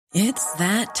It's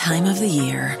that time of the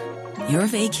year. Your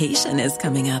vacation is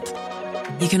coming up.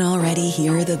 You can already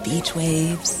hear the beach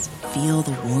waves, feel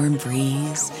the warm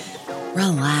breeze,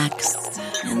 relax,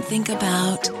 and think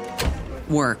about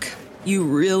work. You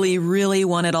really, really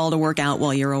want it all to work out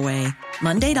while you're away.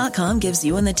 Monday.com gives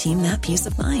you and the team that peace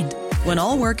of mind. When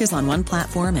all work is on one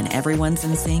platform and everyone's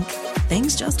in sync,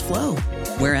 things just flow.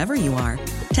 Wherever you are,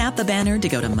 tap the banner to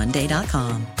go to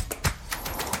Monday.com.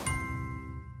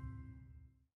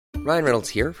 Ryan Reynolds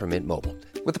here from Mint Mobile.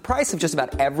 With the price of just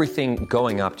about everything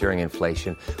going up during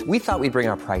inflation, we thought we'd bring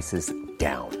our prices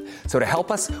down. So to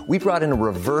help us, we brought in a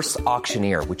reverse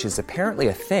auctioneer, which is apparently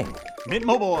a thing. Mint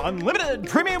Mobile Unlimited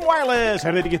Premium Wireless.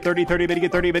 How to get 30, 30, bit to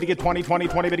get 30, bit to get 20, 20,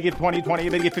 20, bit to get 20, 20,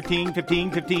 bit to get 15,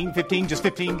 15, 15, 15, just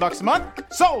 $15 a month?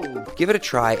 Sold! Give it a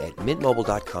try at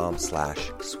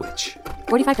mintmobile.com/switch.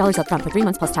 $45 up front for 3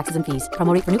 months plus taxes and fees.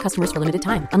 Promo rate for new customers for limited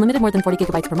time. Unlimited more than 40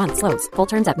 gigabytes per month. Slows full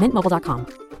terms at mintmobile.com.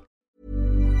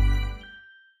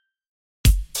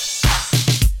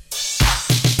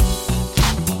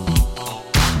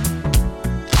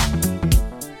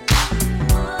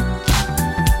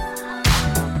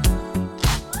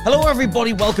 Hello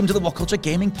everybody, welcome to the What Culture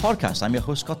Gaming Podcast. I'm your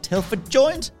host Scott Tilford,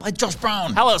 joined by Josh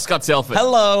Brown. Hello Scott Tilford.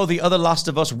 Hello, the other Last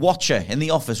of Us watcher in the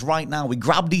office right now. We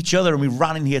grabbed each other and we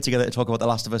ran in here together to talk about The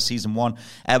Last of Us Season 1.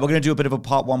 We're going to do a bit of a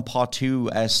part 1, part 2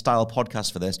 style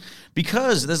podcast for this,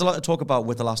 because there's a lot to talk about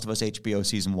with The Last of Us HBO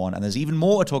Season 1, and there's even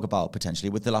more to talk about potentially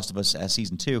with The Last of Us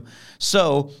Season 2.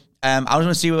 So, I was going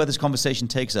to see where this conversation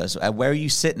takes us. Where are you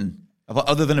sitting?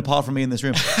 Other than apart from me in this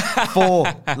room, for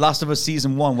Last of Us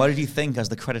Season 1, what did you think as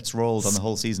the credits rolled on the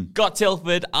whole season? Scott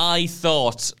Tilford, I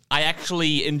thought I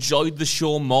actually enjoyed the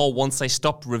show more once I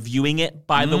stopped reviewing it,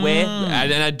 by the way.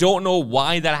 And I don't know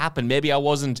why that happened. Maybe I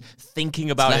wasn't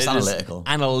thinking about it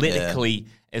analytically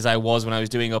as I was when I was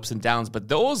doing ups and downs. But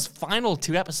those final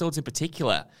 2 episodes in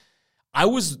particular, they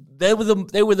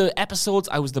were the episodes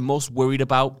I was the most worried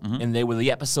about, and they were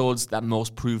the episodes that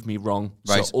most proved me wrong.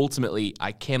 Right. So ultimately,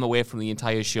 I came away from the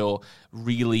entire show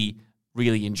really,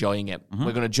 really enjoying it.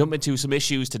 We're going to jump into some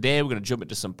issues today. We're going to jump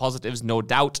into some positives, no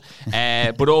doubt.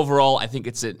 But overall, I think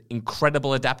it's an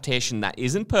incredible adaptation that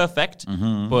isn't perfect,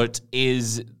 but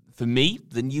is, for me,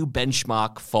 the new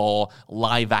benchmark for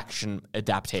live-action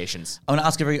adaptations. I want to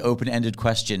ask a very open-ended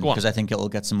question, because I think it will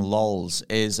get some lols.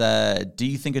 Do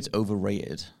you think it's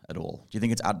overrated at all? Do you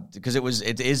think it's... Because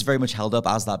it is very much held up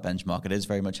as that benchmark. It is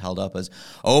very much held up as,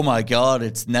 oh my God,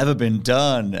 it's never been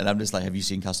done. And I'm just like, have you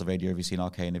seen Castlevania? Have you seen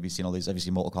Arcane? Have you seen all these? Have you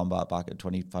seen Mortal Kombat back at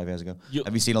 25 years ago?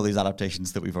 Have you seen all these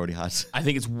adaptations that we've already had? I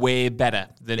think it's way better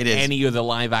than any other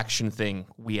live-action thing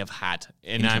we have had.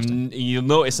 And you'll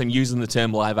notice I'm using the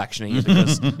term live-action here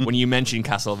because when you mention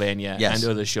Castlevania and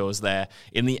other shows there,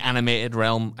 in the animated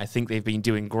realm, I think they've been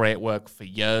doing great work for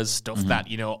years. Stuff that,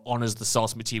 honors the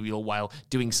source material while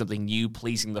doing something new,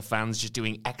 pleasing the fans, just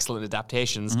doing excellent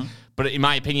adaptations. But in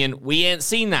my opinion, we ain't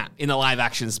seen that in the live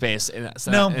action space.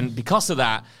 And because of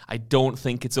that, I don't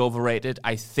think it's overrated.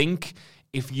 I think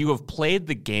if you have played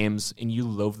the games and you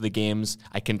love the games,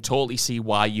 I can totally see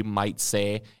why you might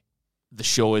say the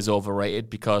show is overrated,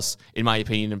 because in my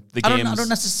opinion the games... I don't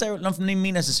necessarily, not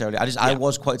me necessarily. I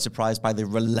was quite surprised by the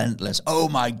relentless, oh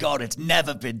my God, it's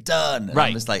never been done. And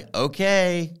I'm just like,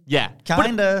 okay. Yeah.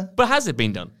 Kinda. But has it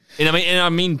been done? And I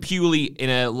mean purely in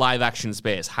a live action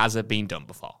space, has it been done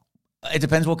before? It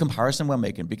depends what comparison we're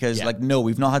making, because, no,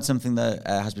 we've not had something that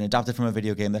has been adapted from a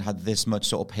video game that had this much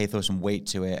sort of pathos and weight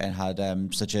to it and had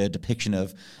such a depiction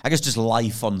of, I guess, just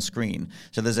life on screen.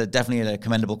 So there's definitely a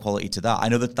commendable quality to that. I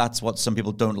know that's what some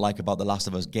people don't like about the Last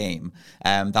of Us game.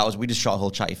 We just shot a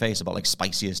whole chatty face about, like,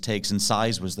 spiciest takes, and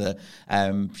Size was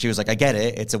she was like, I get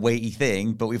it, it's a weighty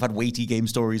thing, but we've had weighty game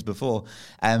stories before.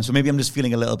 So maybe I'm just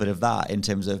feeling a little bit of that in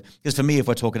terms of, because for me, if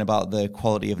we're talking about the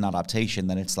quality of an adaptation,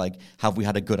 then it's like, have we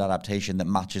had a good adaptation that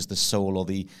matches the soul or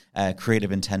the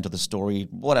creative intent of the story,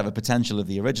 whatever potential of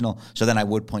the original? So then I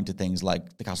would point to things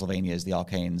like the Castlevanias, the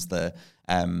Arcanes, the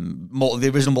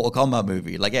original Mortal Kombat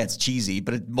movie. Like, it's cheesy,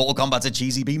 but Mortal Kombat's a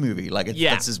cheesy B movie. Like,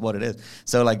 that's just what it is.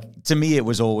 So, like, to me, it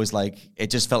was always like, it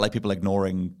just felt like people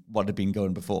ignoring what had been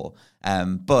going before.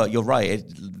 But you're right,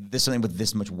 there's something with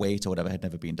this much weight or whatever had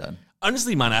never been done.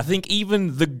 Honestly, man, I think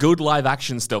even the good live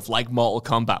action stuff like Mortal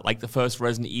Kombat, like the first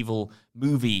Resident Evil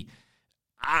movie,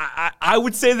 I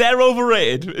would say they're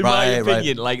overrated, in my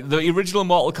opinion. Right. Like, the original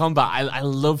Mortal Kombat, I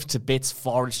love to bits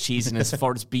for its cheesiness,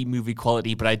 for its B-movie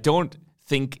quality, but I don't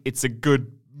think it's a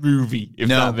good movie, if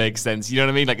that makes sense. You know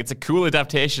what I mean? Like, it's a cool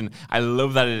adaptation. I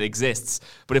love that it exists.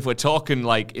 But if we're talking,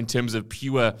 like, in terms of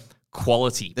pure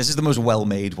quality. This is the most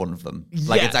well-made one of them.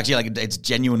 Like, it's actually like, it's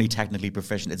genuinely technically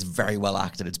proficient. It's very well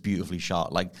acted. It's beautifully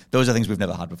shot. Like, those are things we've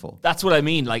never had before. That's what I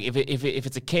mean. Like, if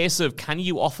it's a case of, can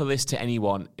you offer this to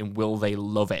anyone and will they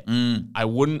love it? I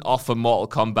wouldn't offer Mortal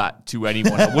Kombat to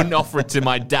anyone. I wouldn't offer it to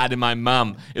my dad and my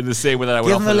mum in the same way that I would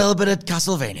Give offer them a little bit of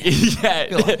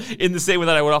Castlevania. in the same way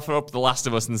that I would offer up The Last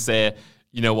of Us and say,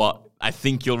 you know what, I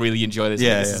think you'll really enjoy this.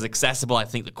 This is accessible. I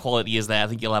think the quality is there. I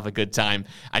think you'll have a good time.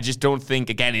 I just don't think,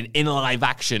 again, in live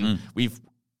action,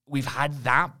 we've had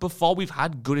that before. We've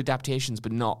had good adaptations,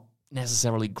 but not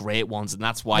necessarily great ones. And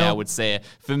that's why I would say,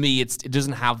 for me, it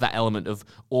doesn't have that element of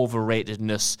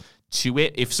overratedness to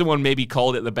it. If someone maybe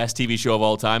called it the best TV show of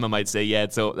all time, I might say, yeah,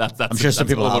 so that's I'm sure some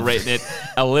people overrating it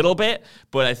a little bit.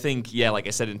 But I think, like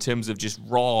I said, in terms of just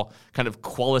raw kind of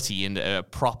quality and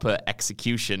proper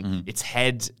execution, it's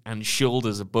head and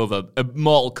shoulders above a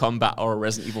Mortal Kombat or a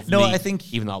Resident Evil for me. I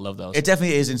think even though I love those. It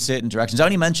definitely is in certain directions. I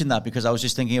only mentioned that because I was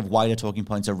just thinking of wider talking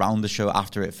points around the show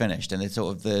after it finished, and it's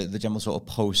sort of the general sort of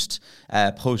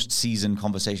post-season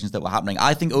conversations that were happening.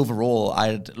 I think overall,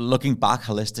 looking back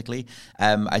holistically,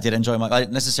 I didn't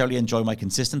necessarily enjoy my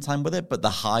consistent time with it, but the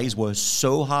highs were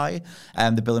so high.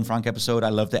 The Bill and Frank episode, I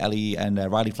loved the Ellie and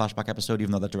Riley flashback episode,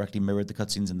 even though that directly mirrored the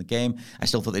cutscenes in the game. I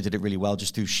still thought they did it really well,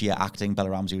 just through sheer acting.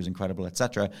 Bella Ramsey was incredible,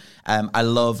 etc. I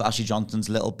love Ashley Johnson's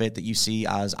little bit that you see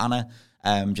as Anna,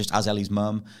 just as Ellie's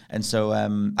mum. And so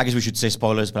I guess we should say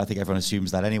spoilers, but I think everyone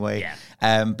assumes that anyway.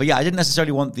 But I didn't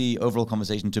necessarily want the overall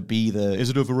conversation to be is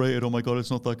it overrated? Oh my God,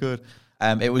 it's not that good.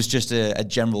 It was just a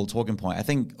general talking point. I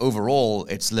think overall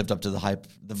it's lived up to the hype.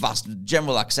 The vast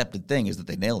general accepted thing is that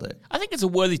they nailed it. I think it's a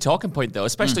worthy talking point, though,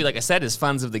 especially, like I said, as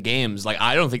fans of the games. Like,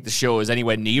 I don't think the show is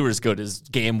anywhere near as good as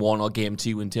Game 1 or Game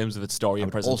 2 in terms of its story and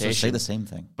presentation. Also say the same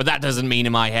thing. But that doesn't mean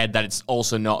in my head that it's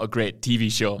also not a great TV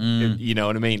show. You know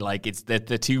what I mean? Like, they're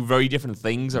two very different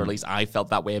things, or at least I felt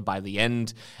that way by the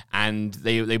end. And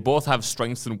they both have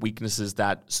strengths and weaknesses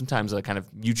that sometimes are kind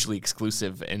of mutually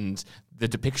exclusive, and the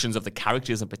depictions of the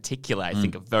characters in particular, I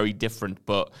think, are very different,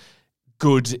 but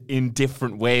good in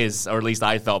different ways, or at least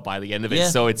I thought by the end of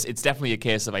it. So it's definitely a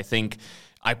case of, I think,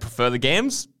 I prefer the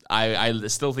games. I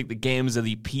still think the games are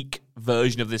the peak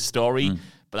version of this story,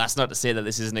 but that's not to say that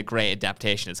this isn't a great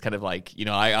adaptation. It's kind of like,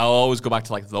 I'll always go back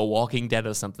to like The Walking Dead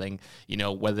or something,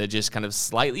 where they're just kind of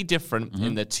slightly different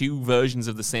in the two versions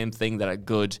of the same thing that are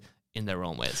good in their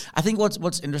own ways. I think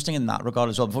what's interesting in that regard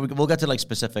as well, before we'll get to like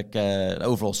specific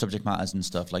overall subject matters and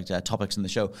stuff, like topics in the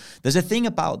show, there's a thing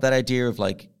about that idea of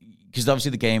like, because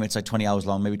obviously the game, it's like 20 hours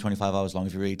long, maybe 25 hours long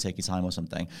if you really take your time or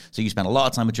something. So you spend a lot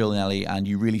of time with Joel and Ellie, and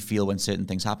you really feel when certain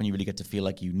things happen, you really get to feel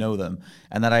like you know them.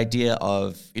 And that idea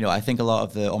of, I think a lot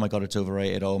of the, oh my God, it's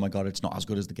overrated, oh my God, it's not as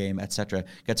good as the game, etc.,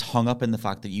 gets hung up in the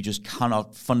fact that you just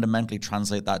cannot fundamentally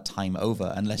translate that time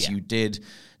over unless you did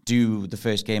do the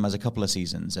first game as a couple of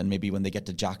seasons, and maybe when they get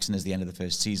to Jackson is the end of the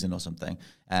first season or something,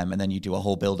 and then you do a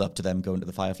whole build up to them going to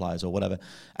the Fireflies or whatever.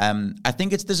 I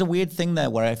think there's a weird thing there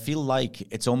where I feel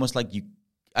like it's almost like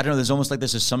there's almost like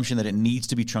this assumption that it needs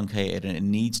to be truncated and it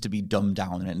needs to be dumbed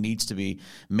down and it needs to be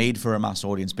made for a mass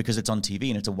audience because it's on TV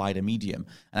and it's a wider medium.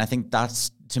 And I think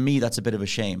to me that's a bit of a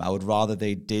shame. I would rather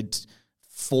they did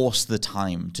force the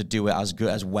time to do it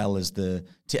as well as the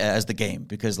game,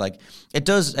 because like it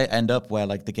does end up where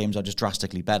like the games are just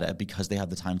drastically better because they have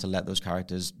the time to let those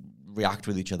characters react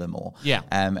with each other more.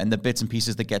 And the bits and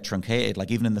pieces that get truncated, like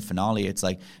even in the finale, it's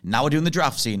like, now we're doing the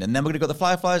draft scene, and then we're gonna go to the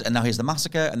Fireflies, and now here's the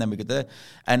massacre, and then we get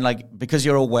and like, because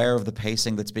you're aware of the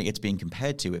pacing it's being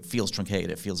compared to, it feels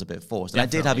truncated, it feels a bit forced. And I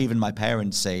did have even my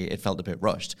parents say it felt a bit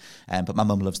rushed, but my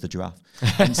mum loves the giraffe.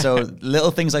 And so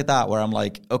little things like that where I'm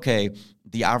like, okay,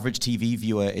 the average TV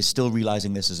viewer is still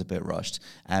realizing this is a bit rushed.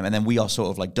 And then we are sort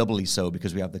of like doubly so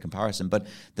because we have the comparison. But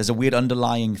there's a weird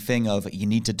underlying thing of you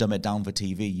need to dumb it down for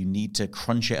TV. You need to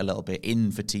crunch it a little bit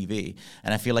in for TV.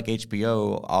 And I feel like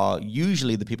HBO are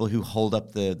usually the people who hold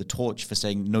up the torch for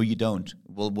saying, no, you don't.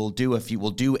 We'll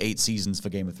do 8 seasons for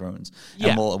Game of Thrones.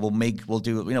 And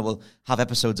we'll have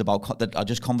episodes about that are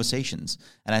just conversations.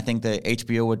 And I think that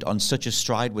HBO were on such a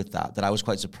stride with that I was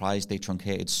quite surprised they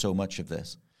truncated so much of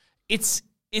this. It's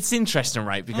interesting,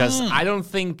 right? Because I don't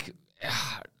think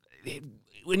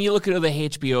when you look at other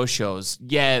HBO shows,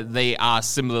 they are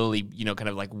similarly, kind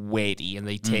of like weighty, and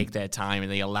they take their time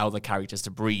and they allow the characters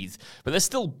to breathe. But they're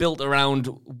still built around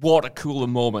water cooler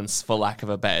moments, for lack of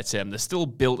a better term. They're still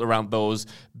built around those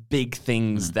big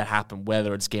things that happen,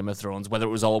 whether it's Game of Thrones, whether it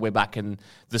was all the way back in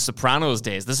The Sopranos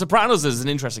days. The Sopranos is an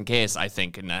interesting case, I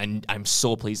think, and I'm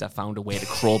so pleased I found a way to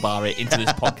crowbar it into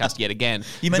this podcast yet again.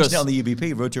 You mentioned it on the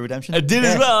UBP, Road to Redemption. I did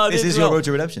as well. This is your Road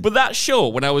to Redemption. But that show,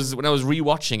 when I was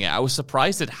rewatching it, I was surprised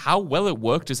surprised at how well it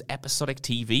worked as episodic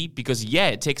TV because, yeah,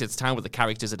 it takes its time with the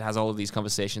characters. It has all of these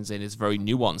conversations and it's very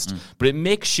nuanced. But it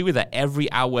makes sure that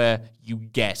every hour you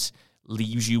get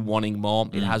leaves you wanting more.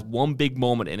 It has one big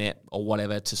moment in it or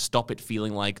whatever to stop it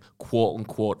feeling like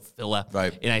quote-unquote filler.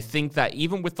 Right. And I think that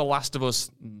even with The Last of Us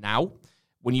now,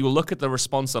 when you look at the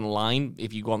response online,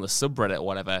 if you go on the subreddit or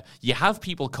whatever, you have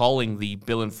people calling the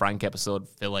Bill and Frank episode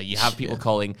filler. You have people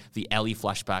calling the Ellie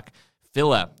flashback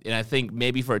filler. And I think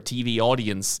maybe for a TV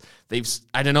audience,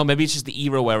 I don't know, maybe it's just the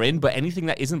era we're in, but anything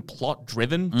that isn't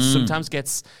plot-driven sometimes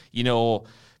gets,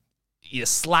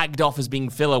 slagged off as being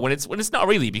filler when it's not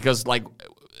really, because like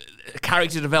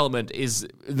character development is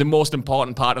the most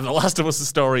important part of The Last of Us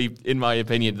story, in my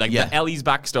opinion. Like the Ellie's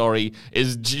backstory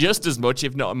is just as much,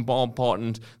 if not more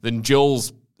important, than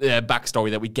Joel's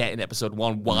backstory that we get in episode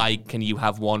 1. Why can you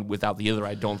have one without the other?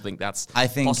 I don't think that's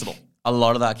possible. A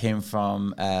lot of that came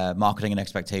from marketing and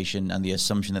expectation and the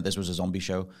assumption that this was a zombie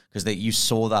show, because you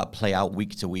saw that play out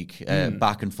week to week,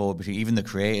 back and forth between even the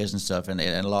creators and stuff, and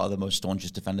a lot of the most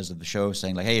staunchest defenders of the show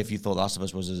saying like, hey, if you thought Last of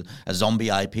Us was a zombie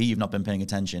IP, you've not been paying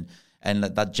attention. And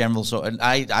that general sort of,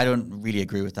 I don't really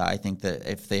agree with that. I think that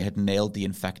if they had nailed the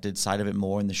infected side of it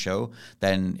more in the show,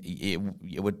 then it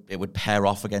would pair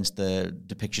off against the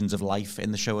depictions of life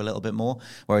in the show a little bit more.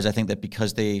 Whereas I think that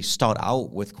because they start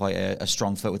out with quite a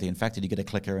strong foot with the infected, you get a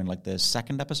clicker in like the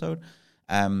second episode.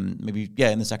 In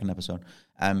the second episode.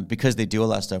 Because they do all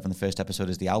that stuff, and the first episode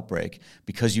is the outbreak,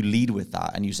 because you lead with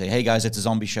that and you say, hey guys, it's a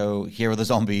zombie show, here are the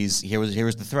zombies, here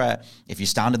is the threat. If you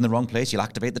stand in the wrong place, you'll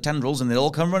activate the tendrils and they'll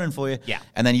all come running for you. Yeah.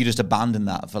 And then you just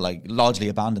largely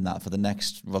abandon that for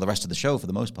the rest of the show for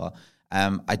the most part.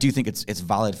 I do think it's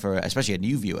valid for especially a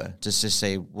new viewer to just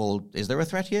say, well, is there a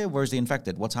threat here? Where's the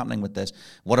infected? What's happening with this?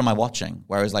 What am I watching?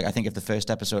 Whereas, like, I think if the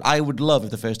first episode, I would love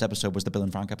if the first episode was the Bill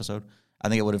and Frank episode. I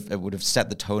think it would have set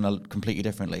the tone completely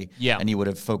differently. Yeah. And you would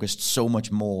have focused so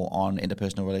much more on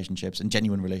interpersonal relationships and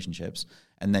genuine relationships.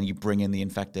 And then you bring in the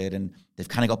infected, and they've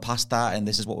kind of got past that, and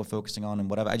this is what we're focusing on and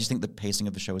whatever. I just think the pacing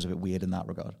of the show is a bit weird in that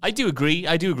regard. I do agree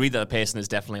that the pacing is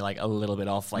definitely like a little bit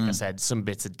off. Like I said, some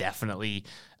bits are definitely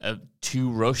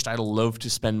too rushed. I'd love to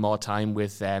spend more time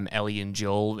with Ellie and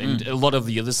Joel and a lot of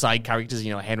the other side characters,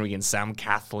 Henry and Sam,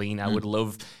 Kathleen. I would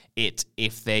love it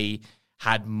if they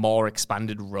had more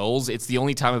expanded roles. It's the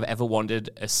only time I've ever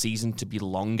wanted a season to be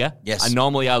longer. Yes. And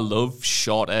normally I love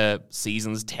shorter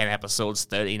seasons, 10 episodes,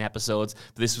 13 episodes.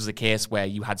 But this was a case where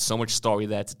you had so much story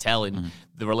there to tell, and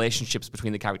the relationships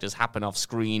between the characters happen off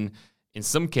screen in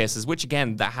some cases, which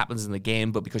again, that happens in the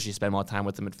game, but because you spend more time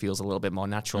with them, it feels a little bit more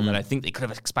natural. That I think they could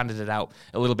have expanded it out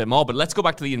a little bit more. But let's go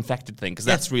back to the infected thing, because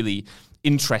that's really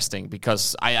interesting,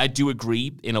 because I do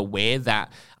agree in a way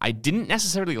that I didn't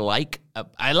necessarily like.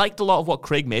 I liked a lot of what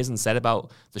Craig Mazin said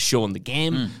about the show and the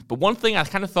game, but one thing I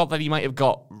kind of thought that he might have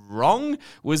got wrong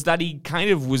was that he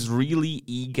kind of was really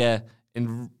eager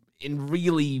in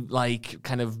really like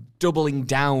kind of doubling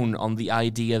down on the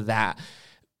idea that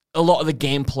a lot of the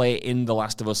gameplay in The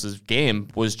Last of Us's game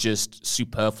was just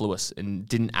superfluous and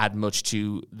didn't add much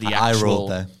to the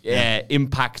actual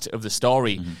impact of the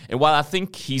story. And while I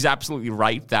think he's absolutely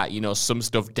right that, some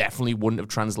stuff definitely wouldn't have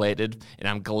translated, and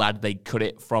I'm glad they cut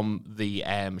it from the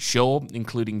show,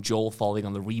 including Joel falling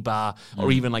on the rebar, or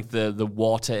even like the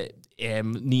water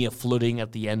near flooding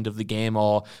at the end of the game,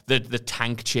 or the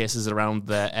tank chases around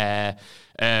the,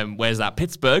 where's that,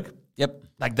 Pittsburgh? Yep.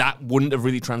 Like, that wouldn't have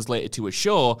really translated to a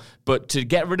show. But to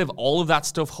get rid of all of that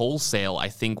stuff wholesale, I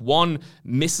think, one,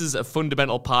 misses a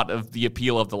fundamental part of the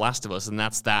appeal of The Last of Us, and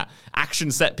that's that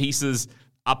action set pieces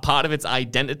are part of its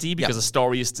identity because a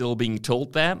story is still being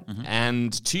told there.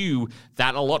 And two,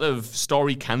 that a lot of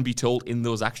story can be told in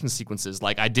those action sequences.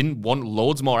 Like, I didn't want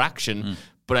loads more action,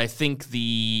 but I think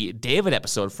the David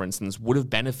episode, for instance, would have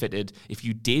benefited if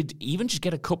you did even just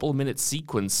get a couple of minutes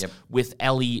sequence with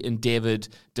Ellie and David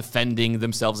defending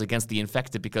themselves against the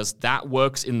infected, because that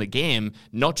works in the game,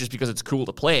 not just because it's cool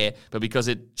to play, but because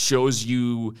it shows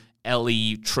you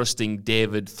Ellie trusting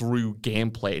David through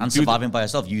gameplay. And surviving by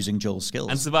herself using Joel's skills.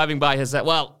 And surviving by herself.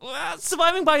 Well,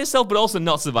 surviving by herself, but also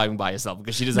not surviving by herself,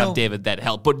 because she doesn't have David there to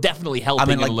help, but definitely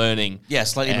helping and learning. Yeah,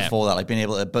 slightly before that, like being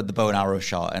able to put the bow and arrow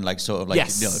shot and like sort of like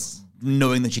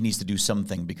knowing that she needs to do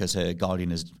something because her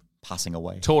guardian is passing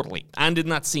away. Totally. And in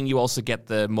that scene, you also get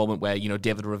the moment where,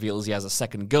 David reveals he has a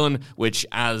second gun, which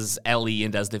as Ellie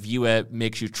and as the viewer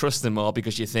makes you trust him more,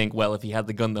 because you think, well, if he had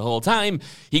the gun the whole time,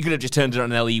 he could have just turned it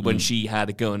on Ellie when she had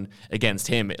a gun against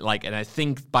him. And I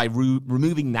think by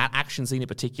removing that action scene in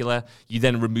particular, you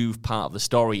then remove part of the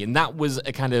story. And that was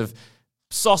a kind of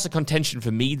source of contention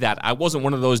for me, that I wasn't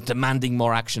one of those demanding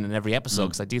more action in every episode,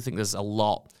 because I do think there's a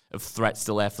lot of threat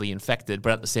still there for the infected.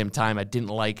 But at the same time, I didn't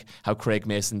like how Craig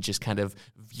Mason just kind of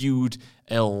viewed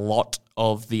a lot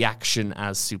of the action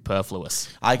as superfluous.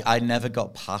 I never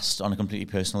got past, on a completely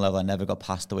personal level, I never got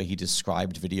past the way he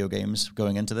described video games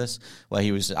going into this, where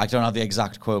he was, I don't have the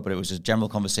exact quote, but it was a general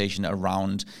conversation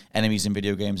around enemies in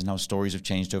video games and how stories have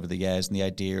changed over the years, and the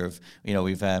idea of,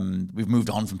 we've moved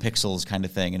on from pixels kind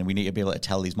of thing, and we need to be able to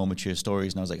tell these more mature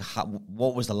stories. And I was like,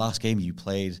 what was the last game you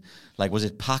played? Like, was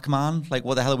it Pac-Man? Like,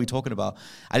 what the hell are we talking about?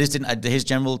 I just didn't, his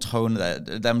general tone,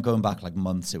 them going back like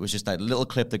months, it was just that little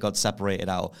clip that got separated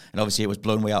out, and obviously it was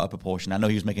blown way out of proportion. I know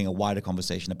he was making a wider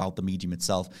conversation about the medium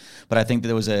itself, but I think that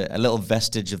there was a little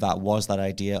vestige of that, was that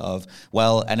idea of,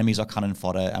 well, enemies are cannon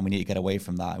fodder and we need to get away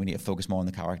from that. We need to focus more on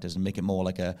the characters and make it more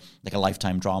like a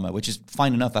Lifetime drama, which is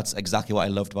fine enough. That's exactly what I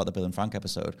loved about the Bill and Frank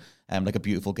episode. Like a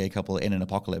beautiful gay couple in an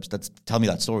apocalypse. Tell me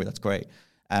that story. That's great.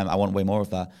 I want way more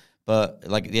of that. But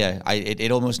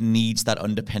it almost needs that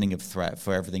underpinning of threat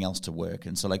for everything else to work.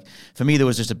 And so, like, for me, there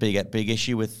was just a big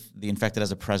issue with the infected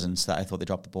as a presence that I thought they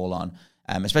dropped the ball on.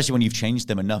 Especially when you've changed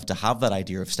them enough to have that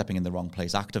idea of stepping in the wrong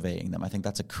place, activating them. I think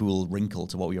that's a cool wrinkle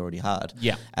to what we already had.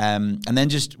 Yeah. And then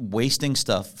just wasting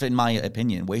stuff, in my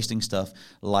opinion,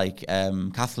 like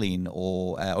Kathleen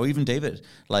or even David,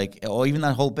 or even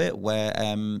that whole bit where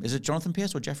is it Jonathan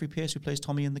Pierce or Jeffrey Pierce who plays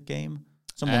Tommy in the game?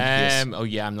 I'm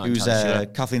not who's entirely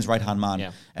sure. Kathleen's right-hand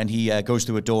man, and he goes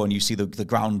through a door and you see the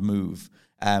ground move.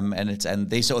 And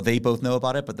they both know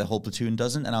about it, but the whole platoon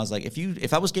doesn't. And I was like,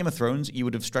 if that was Game of Thrones, you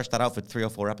would have stretched that out for 3 or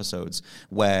 4 episodes,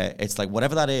 where it's like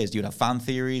whatever that is, you'd have fan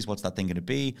theories. What's that thing going to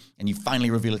be? And you finally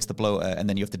reveal it's the bloater, and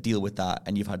then you have to deal with that.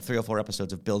 And you've had 3 or 4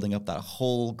 episodes of building up that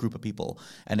whole group of people,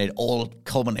 and it all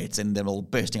culminates in them all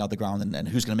bursting out the ground, and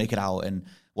who's going to make it out and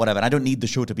whatever. And I don't need the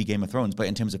show to be Game of Thrones, but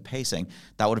in terms of pacing,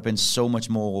 that would have been so much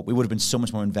more. We would have been so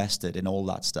much more invested in all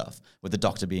that stuff, with the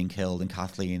Doctor being killed and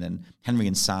Kathleen and Henry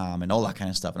and Sam and all that kind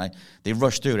of stuff. And they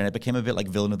rushed through it, and it became a bit like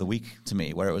Villain of the Week to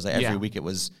me, where it was like every week it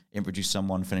was introduce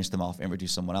someone, finish them off,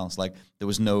 introduce someone else. Like, there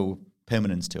was no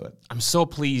permanence to it. I'm so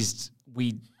pleased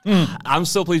we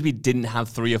didn't have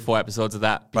 3 or 4 episodes of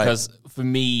that, because for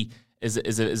me, as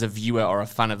a viewer or a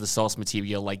fan of the source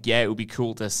material, like, it would be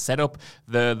cool to set up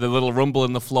the little rumble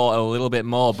in the floor a little bit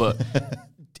more, but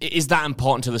is that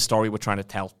important to the story we're trying to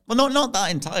tell? Well, not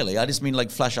that entirely. I just mean, like,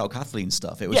 flesh out Kathleen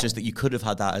stuff. It was just that you could have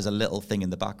had that as a little thing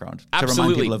in the background to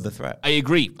remind people of the threat. I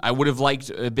agree. I would have liked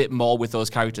a bit more with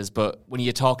those characters, but when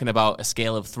you're talking about a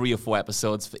scale of 3 or 4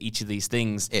 episodes for each of these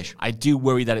things, I do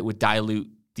worry that it would dilute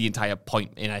the entire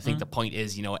point. And I think the point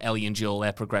is, Ellie and Joel,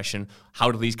 their progression,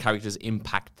 how do these characters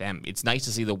impact them? It's nice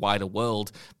to see the wider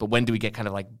world, but when do we get kind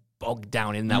of like bogged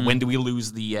down in that? When do we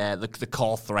lose the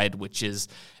core thread, which is,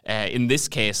 in this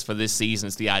case for this season,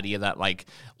 it's the idea that, like,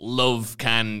 love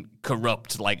can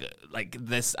corrupt, like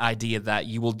this idea that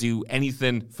you will do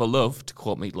anything for love, to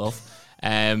quote Meat Loaf.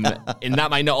 And that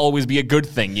might not always be a good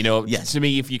thing, Yes. To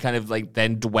me, if you kind of like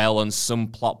then dwell on some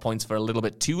plot points for a little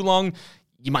bit too long,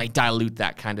 you might dilute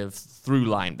that kind of through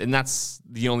line. And that's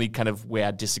the only kind of way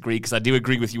I disagree, because I do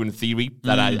agree with you in theory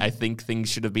that I think things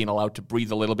should have been allowed to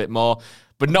breathe a little bit more,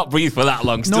 but not breathe for that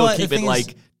long. Still keep it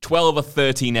like 12 or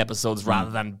 13 episodes rather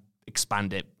than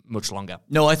expand it much longer.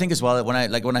 No, I think as well, when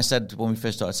I said, when we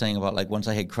first started saying about, like, once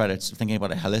I hit credits, thinking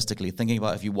about it holistically, thinking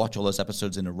about if you watch all those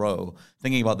episodes in a row,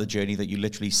 thinking about the journey that you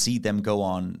literally see them go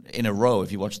on in a row,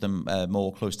 if you watch them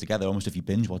more close together, almost if you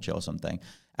binge watch it or something,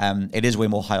 it is way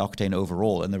more high octane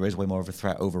overall, and there is way more of a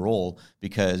threat overall,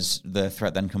 because the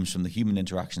threat then comes from the human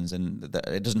interactions, and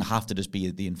it doesn't have to just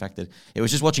be the infected. It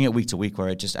was just watching it week to week where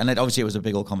obviously it was a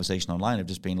big old conversation online of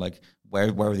just being like, where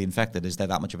are the infected? Is there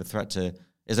that much of a threat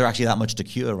is there actually that much to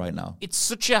cure right now? It's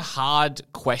such a hard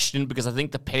question, because I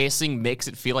think the pacing makes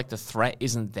it feel like the threat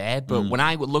isn't there. But when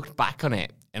I looked back on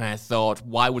it and I thought,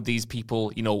 why would these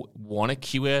people, want to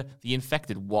cure the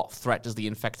infected? What threat does the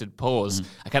infected pose?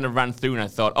 I kind of ran through and I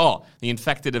thought, the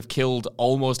infected have killed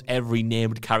almost every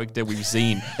named character we've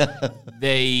seen.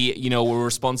 They, were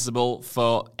responsible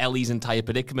for Ellie's entire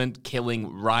predicament,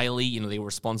 killing Riley. They were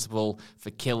responsible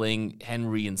for killing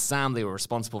Henry and Sam. They were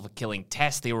responsible for killing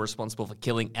Tess. They were responsible for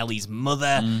killing Ellie's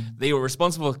mother. They were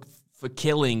responsible for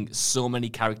killing so many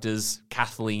characters,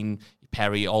 Kathleen,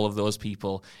 Perry, all of those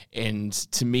people. And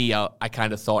to me, I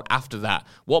kind of thought after that,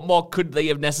 what more could they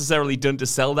have necessarily done to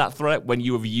sell that threat when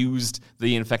you have used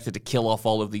the infected to kill off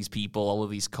all of these people, all of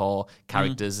these core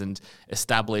characters, and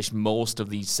establish most of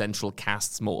these central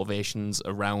cast's motivations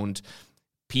around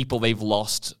people they've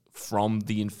lost from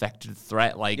the infected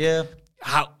threat? Like,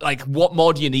 what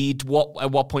more do you need?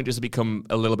 At what point does it become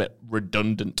a little bit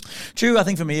redundant? True. I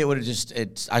think for me, it would have just,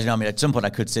 I don't know, I mean, at some point I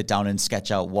could sit down and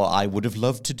sketch out what I would have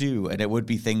loved to do. And it would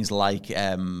be things like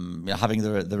having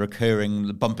the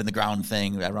recurring bump in the ground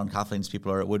thing around Kathleen's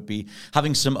people, or it would be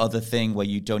having some other thing where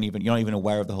you're not even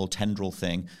aware of the whole tendril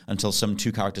thing until some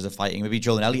two characters are fighting. Maybe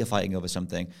Joel and Ellie are fighting over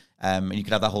something. And you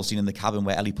could have that whole scene in the cabin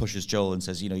where Ellie pushes Joel and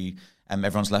says,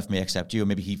 everyone's left me except you. Or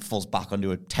maybe he falls back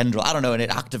onto a tendril. I don't know, and it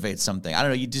activates something. I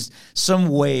don't know. You just some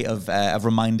way of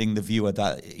reminding the viewer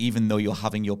that even though you're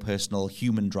having your personal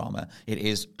human drama, it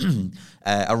is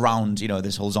around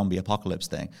this whole zombie apocalypse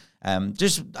thing. I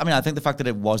think the fact that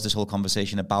it was this whole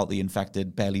conversation about the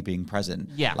infected barely being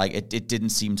present, it didn't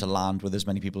seem to land with as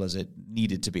many people as it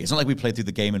needed to be. It's not like we played through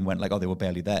the game and went like, oh, they were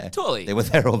barely there. Totally. They were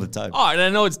there all the time. Oh, and I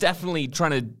know it's definitely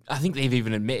trying to, I think they've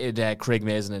even admitted, Craig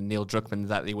Mazin and Neil Druckmann,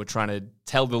 that they were trying to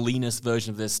tell the leanest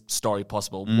version of this story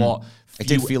possible. What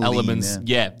few elements,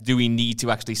 lean, do we need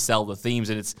to actually sell the themes?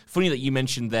 And it's funny that you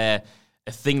mentioned there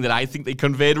a thing that I think they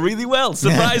conveyed really well,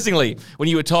 surprisingly. When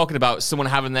you were talking about someone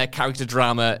having their character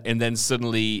drama and then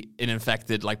suddenly an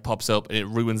infected pops up and it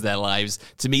ruins their lives.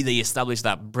 To me, they established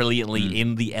that brilliantly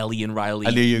in the Ellie and Riley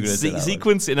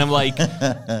sequence. And I'm like,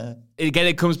 again,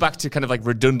 it comes back to kind of like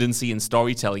redundancy in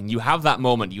storytelling. You have that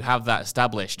moment, you have that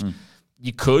established.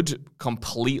 You could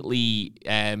completely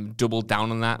double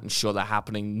down on that and show that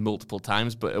happening multiple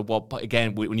times. But at what point,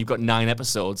 again, when you've got 9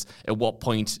 episodes, at what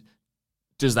point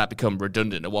does that become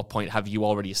redundant? At what point have you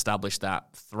already established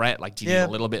that threat? Do you need a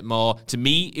little bit more? To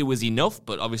me, it was enough,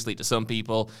 but obviously to some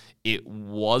people, it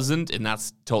wasn't, and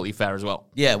that's totally fair as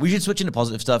well. Yeah, we should switch into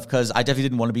positive stuff, because I definitely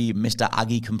didn't want to be Mr.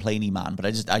 Aggie complainy man, but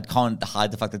I can't hide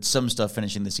the fact that some stuff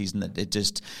finishing the season, that it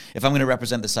just, if I'm going to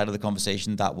represent the side of the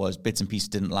conversation that was bits and pieces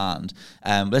didn't land,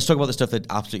 let's talk about the stuff that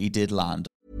absolutely did land.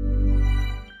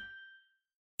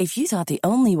 If you thought the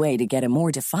only way to get a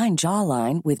more defined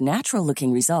jawline with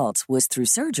natural-looking results was through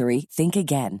surgery, think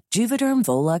again. Juvederm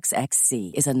Volux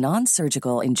XC is a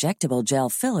non-surgical injectable gel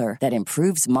filler that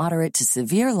improves moderate to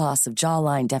severe loss of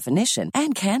jawline definition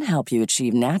and can help you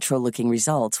achieve natural-looking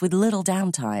results with little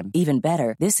downtime. Even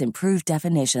better, this improved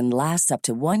definition lasts up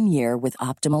to 1 year with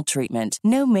optimal treatment.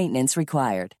 No maintenance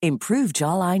required. Improve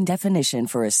jawline definition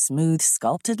for a smooth,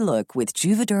 sculpted look with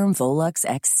Juvederm Volux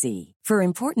XC. For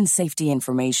important safety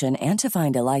information and to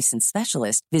find a licensed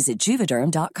specialist, visit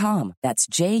Juvederm.com. That's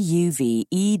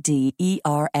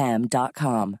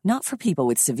JUVEDERM.com. Not for people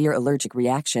with severe allergic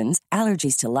reactions,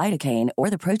 allergies to lidocaine,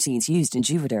 or the proteins used in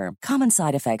Juvederm. Common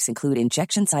side effects include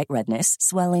injection site redness,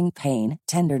 swelling, pain,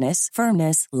 tenderness,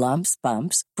 firmness, lumps,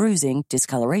 bumps, bruising,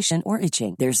 discoloration, or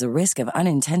itching. There's a risk of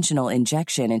unintentional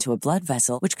injection into a blood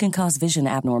vessel, which can cause vision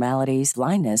abnormalities,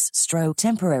 blindness, stroke,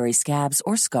 temporary scabs,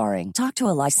 or scarring. Talk to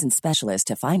a licensed specialist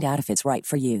to find out if it's right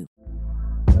for you.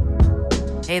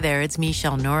 Hey there, it's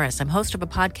Michelle Norris. I'm host of a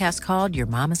podcast called Your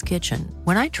Mama's Kitchen.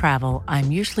 When I travel,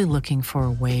 I'm usually looking for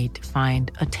a way to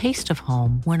find a taste of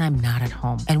home when I'm not at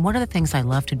home. And one of the things I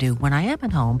love to do when I am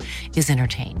at home is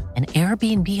entertain. And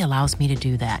Airbnb allows me to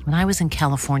do that. When I was in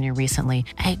California recently,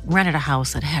 I rented a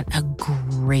house that had a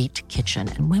great kitchen.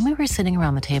 And when we were sitting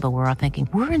around the table, we were all thinking,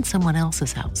 we're in someone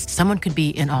else's house. Someone could be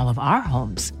in all of our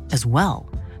homes as well.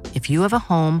 If you have a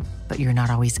home, but you're not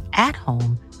always at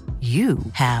home, you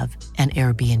have an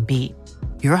Airbnb.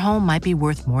 Your home might be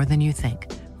worth more than you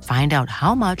think. Find out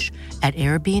how much at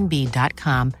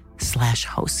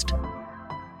airbnb.com/host.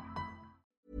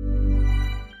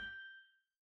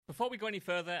 Before we go any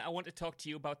further, I want to talk to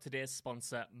you about today's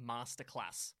sponsor,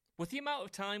 Masterclass. With the amount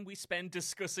of time we spend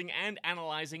discussing and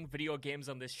analyzing video games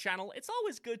on this channel, it's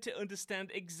always good to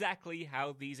understand exactly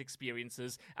how these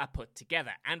experiences are put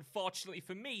together. And fortunately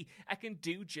for me, I can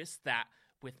do just that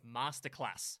with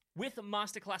Masterclass. With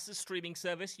Masterclass's streaming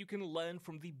service, you can learn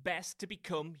from the best to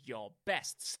become your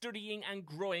best, studying and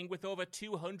growing with over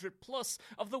 200 plus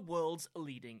of the world's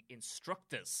leading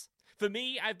instructors. For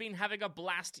me, I've been having a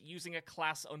blast using a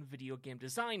class on video game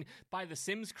design by The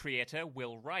Sims creator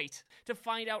Will Wright to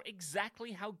find out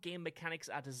exactly how game mechanics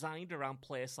are designed around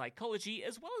player psychology,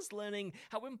 as well as learning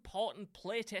how important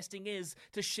playtesting is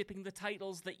to shipping the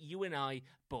titles that you and I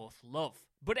both love.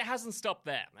 But it hasn't stopped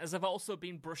there, as I've also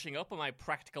been brushing up on my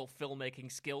practical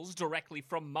filmmaking skills directly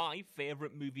from my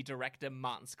favourite movie director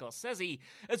Martin Scorsese,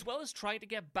 as well as trying to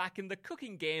get back in the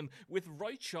cooking game with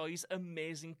Roy Choi's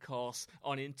amazing course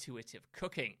on intuitive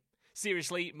cooking.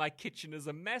 Seriously, my kitchen is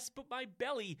a mess, but my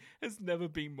belly has never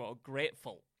been more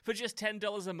grateful. For just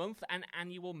 $10 a month, an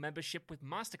annual membership with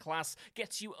Masterclass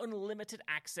gets you unlimited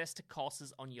access to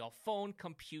courses on your phone,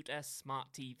 computer, smart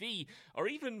TV, or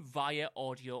even via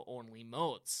audio-only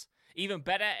modes. Even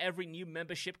better, every new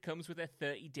membership comes with a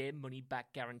 30-day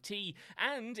money-back guarantee,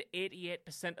 and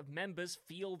 88% of members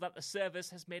feel that the service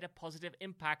has made a positive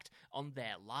impact on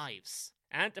their lives.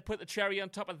 And to put the cherry on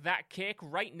top of that cake,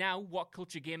 right now, What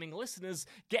Culture Gaming listeners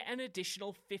get an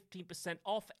additional 15%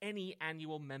 off any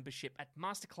annual membership at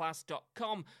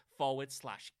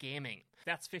masterclass.com/gaming.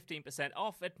 That's 15%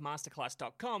 off at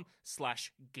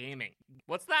masterclass.com/gaming.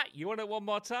 What's that? You want it one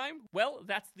more time? Well,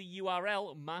 that's the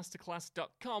URL,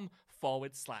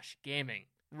 masterclass.com/gaming.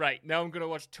 Right, now I'm going to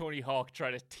watch Tony Hawk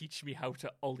try to teach me how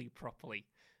to ollie properly.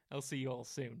 I'll see you all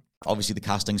soon. Obviously, the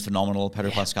casting's phenomenal.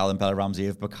 Pedro Pascal and Bella Ramsey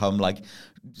have become like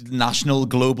national,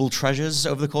 global treasures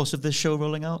over the course of this show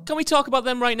rolling out. Can we talk about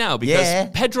them right now? Because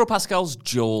Pedro Pascal's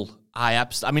Joel, I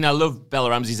love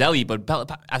Bella Ramsey's Ellie, but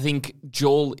I think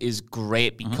Joel is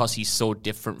great because he's so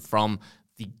different from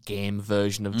the game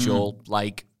version of Joel.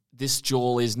 Like, this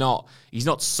Joel he's not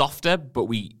softer, but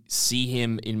we see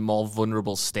him in more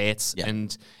vulnerable states. Yeah.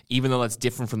 And even though that's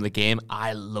different from the game,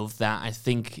 I love that. I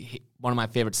think one of my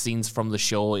favorite scenes from the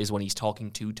show is when he's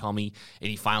talking to Tommy and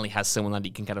he finally has someone that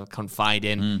he can kind of confide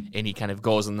in, and he kind of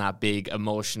goes on that big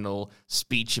emotional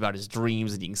speech about his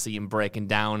dreams, and you can see him breaking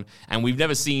down. And we've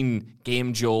never seen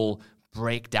game Joel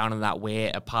break down in that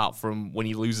way apart from when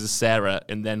he loses Sarah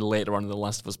and then later on in The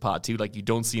Last of Us Part 2. Like, you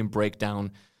don't see him break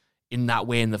down in that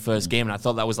way in the first game, and I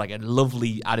thought that was like a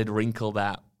lovely added wrinkle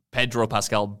that Pedro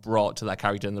Pascal brought to that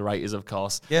character, and the writers, of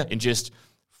course, and just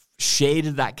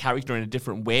shaded that character in a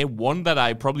different way, one that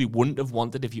I probably wouldn't have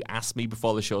wanted if you asked me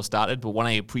before the show started, but one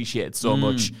I appreciated so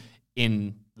much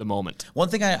in the moment. One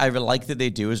thing I like that they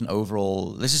do as an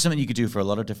overall, this is something you could do for a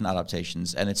lot of different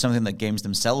adaptations, and it's something that games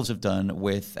themselves have done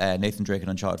with Nathan Drake in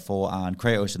Uncharted 4 and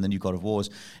Kratos in the new God of Wars,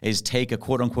 is take a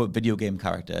quote-unquote video game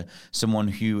character, someone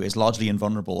who is largely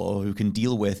invulnerable or who can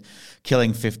deal with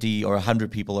killing 50 or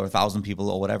 100 people or 1,000 people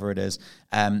or whatever it is,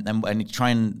 and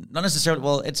try and, not necessarily,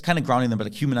 well, it's kind of grounding them, but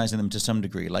like humanizing them to some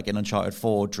degree. Like in Uncharted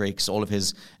 4, Drake's, all of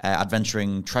his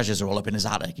adventuring treasures are all up in his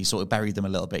attic. He sort of buried them a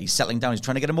little bit. He's settling down. He's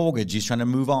trying to get a mortgage. He's trying to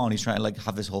move on. He's trying to like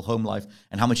have this whole home life,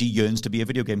 and how much he yearns to be a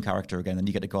video game character again. And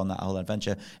you get to go on that whole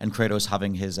adventure. And Kratos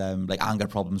having his like anger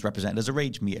problems represented as a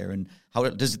rage meter, and how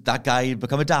does that guy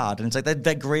become a dad? And it's like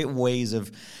they're great ways of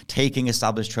taking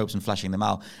established tropes and fleshing them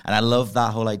out. And I love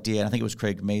that whole idea. And I think it was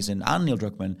Craig Mazin and Neil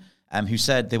Druckmann who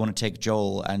said they want to take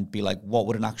Joel and be like, what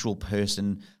would an actual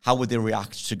person, how would they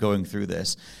react to going through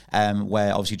this?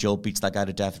 Where obviously Joel beats that guy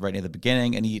to death right near the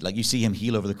beginning, and he, like, you see him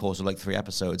heal over the course of like 3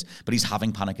 episodes, but he's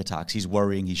having panic attacks, he's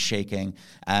worrying, he's shaking,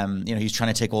 he's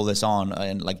trying to take all this on,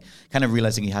 and like kind of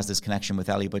realizing he has this connection with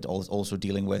Ellie, but also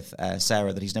dealing with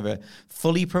Sarah that he's never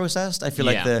fully processed. I feel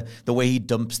like the way he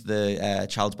dumps the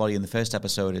child's body in the first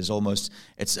episode is almost,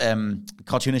 it's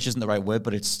cartoonish isn't the right word,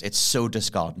 but it's so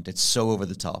discordant, it's so over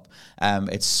the top.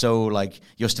 It's so like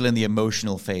you're still in the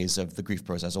emotional phase of the grief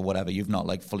process or whatever. You've not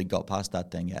like fully got past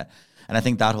that thing yet. And I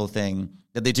think that whole thing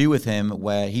that they do with him,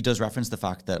 where he does reference the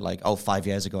fact that like, 5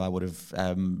 years ago I would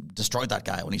have destroyed that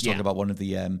guy, when he's talking about one of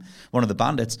the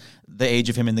bandits. The age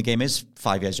of him in the game is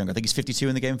 5 years younger. I think he's 52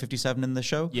 in the game, 57 in the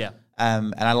show. Yeah.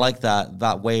 And I like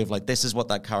that way of like, this is what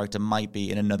that character might be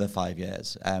in another 5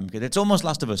 years. Because it's almost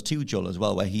Last of Us 2, Joel, as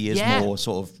well, where he is more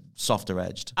sort of softer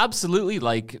edged. Absolutely.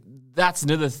 Like, that's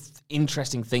another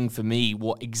interesting thing for me,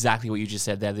 exactly what you just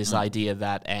said there, this idea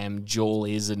that Joel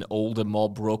is an older, more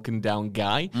broken down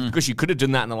guy. Because you could have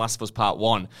done that in The Last of Us Part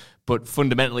 1, but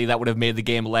fundamentally that would have made the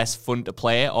game less fun to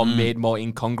play, or made more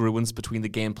incongruence between the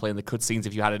gameplay and the cutscenes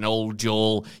if you had an old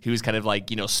Joel who's kind of like,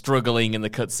 struggling in the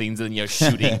cutscenes and then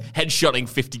shooting, headshotting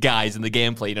 50 guys in the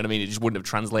gameplay, you know what I mean? It just wouldn't have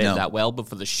translated that well. But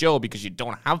for the show, because you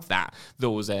don't have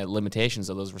those limitations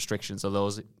or those restrictions or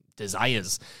those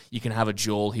desires, you can have a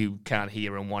Joel who can't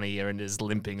hear in one ear and is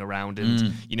limping around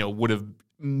and would have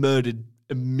murdered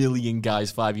a million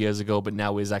guys 5 years ago, but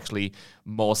now is actually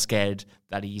more scared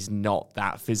that he's not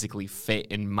that physically fit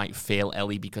and might fail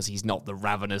Ellie because he's not the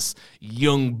ravenous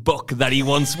young buck that he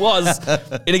once was.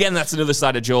 And again, that's another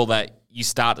side of Joel that you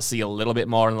start to see a little bit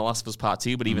more in The Last of Us Part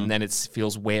 2, but even then it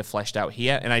feels way fleshed out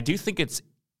here. And I do think it's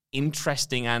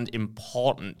interesting and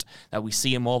important that we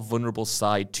see a more vulnerable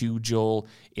side to Joel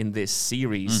in this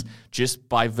series, just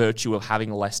by virtue of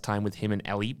having less time with him and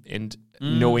Ellie, and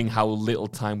knowing how little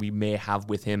time we may have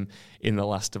with him in The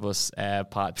Last of Us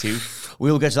Part 2.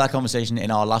 We will get to that conversation in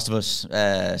our Last of Us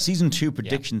Season 2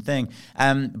 prediction thing.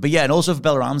 But yeah, and also for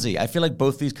Bella Ramsey, I feel like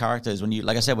both these characters, when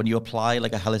you apply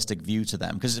like a holistic view to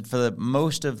them, because for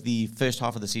most of the first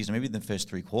half of the season, maybe the first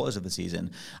 3/4 of the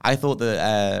season, I thought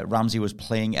that Ramsey was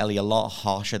playing Ellie a lot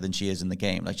harsher than she is in the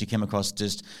game. Like, she came across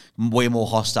just way more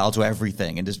hostile to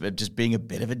everything and just being a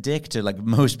bit of a dick to like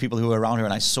most people who were around her.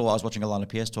 And I was watching Alana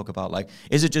Pierce talk about like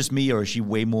is it just me, or is she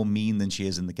way more mean than she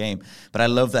is in the game? But I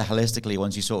love that holistically,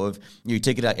 once you sort of, you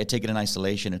take it in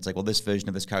isolation, it's like, well, this version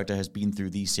of this character has been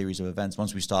through these series of events.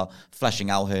 Once we start fleshing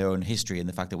out her own history and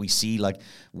the fact that we see like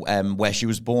where she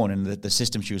was born and the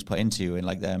system she was put into, and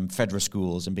like federal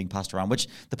schools and being passed around, which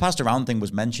the passed around thing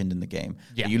was mentioned in the game.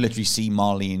 Yeah. You literally see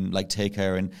Marlene like take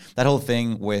her, and that whole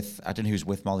thing with, I don't know who's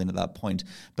with Marlene at that point,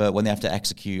 but when they have to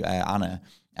execute Anna,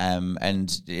 and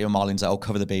Marlene's like, "Oh,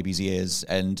 cover the baby's ears,"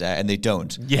 and they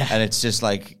don't. Yeah, and it's just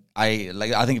like. I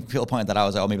think people pointed that out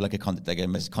as like, maybe like a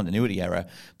continuity error,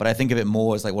 but I think of it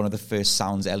more as like one of the first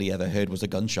sounds Ellie ever heard was a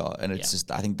gunshot, and it's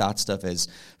just, I think that stuff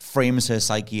frames her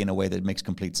psyche in a way that makes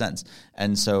complete sense.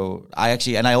 And so I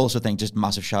also think, just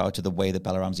massive shout out to the way that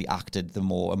Bella Ramsey acted the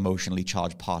more emotionally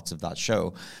charged parts of that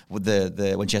show, with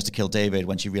the when she has to kill David,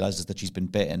 when she realizes that she's been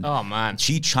bitten. Oh man,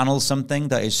 she channels something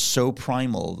that is so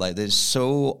primal, like that is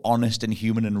so honest and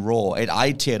human and raw.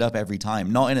 I teared up every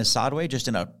time, not in a sad way, just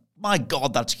in a, my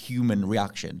God, that's human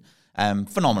reaction.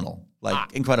 Phenomenal.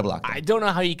 Like, incredible acting. I don't know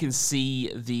how you can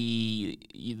see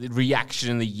the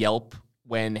reaction and the yelp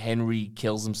when Henry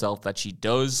kills himself that she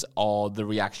does, or the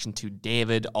reaction to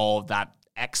David, or that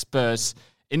expert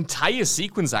entire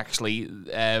sequence, actually,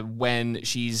 when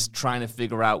she's trying to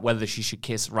figure out whether she should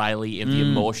kiss Riley, and the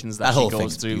emotions that she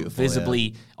goes through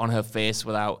visibly on her face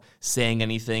without saying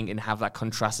anything, and have that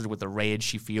contrasted with the rage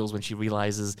she feels when she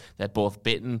realizes they're both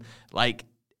bitten. Like,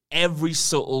 every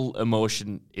subtle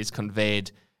emotion is conveyed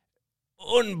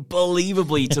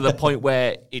unbelievably to the point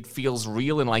where it feels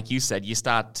real. And like you said, you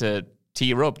start to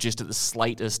tear up just at the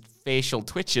slightest facial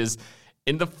twitches.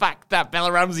 In the fact that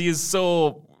Bella Ramsey is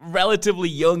so relatively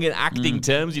young in acting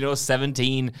terms,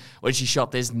 17 when she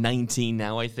shot this, 19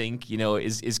 now, I think,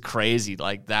 is crazy.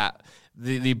 Like that,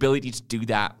 the ability to do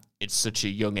that at such a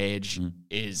young age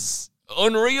is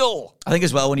unreal. I think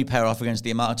as well, when you pair off against the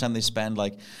amount of time they spend,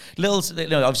 like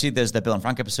obviously there's the Bill and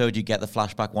Frank episode, you get the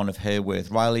flashback one of her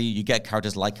with Riley, you get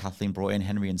characters like Kathleen brought in,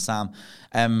 Henry and Sam.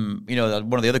 One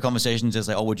of the other conversations is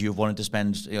like, oh, would you have wanted to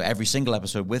spend every single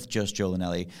episode with just Joel and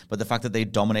Ellie? But the fact that they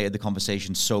dominated the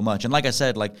conversation so much, and like I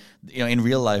said, like in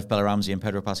real life, Bella Ramsey and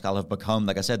Pedro Pascal have become,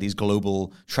 like I said, these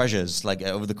global treasures. Like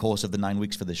over the course of the 9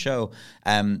 weeks for the show,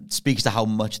 speaks to how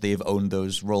much they've owned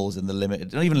those roles in the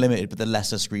limited, not even limited, but the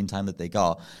lesser screen time that they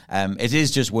got. It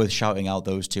is just worth shouting out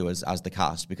those two as the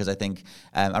cast, because I think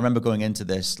I remember going into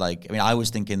this, I was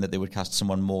thinking that they would cast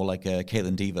someone more like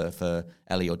Caitlin Dever for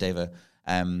Ellie or Deva.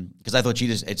 Because I thought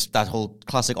it's that whole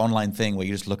classic online thing where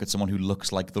you just look at someone who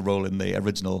looks like the role in the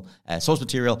original source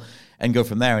material and go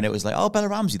from there. And it was like, oh, Bella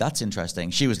Ramsey, that's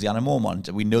interesting. She was the Anna Mormont.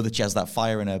 We know that she has that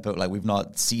fire in her, but like we've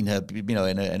not seen her,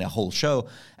 in a whole show.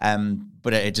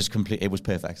 But it just it was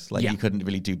perfect. Like you couldn't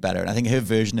really do better. And I think her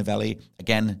version of Ellie,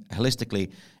 again,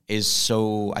 holistically, is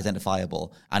so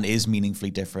identifiable and is meaningfully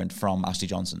different from Ashley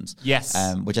Johnson's. Yes.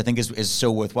 Which I think is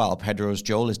so worthwhile. Pedro's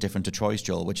Joel is different to Troy's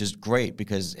Joel, which is great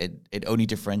because it only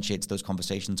differentiates those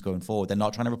conversations going forward. They're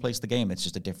not trying to replace the game. It's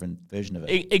just a different version of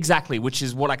it. Exactly, which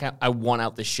is what I want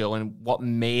out this show, and what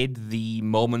made the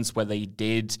moments where they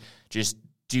did just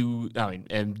do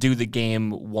the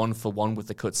game one for one with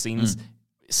the cutscenes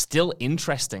still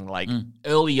interesting. Like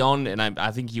early on, and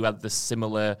I think you had the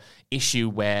similar issue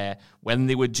where when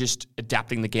they were just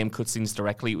adapting the game cutscenes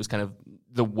directly, it was kind of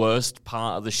the worst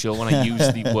part of the show, and I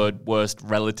use the word worst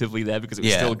relatively there because it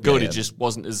was still good. It just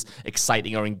wasn't as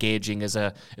exciting or engaging as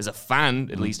a fan,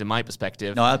 at least in my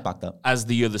perspective. No, I'd back that. As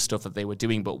the other stuff that they were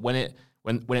doing. But when it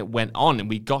went on and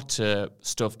we got to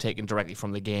stuff taken directly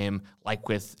from the game, like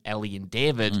with Ellie and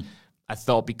David, I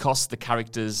thought because the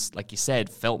characters, like you said,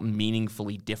 felt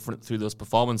meaningfully different through those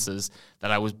performances,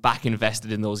 that I was back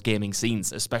invested in those gaming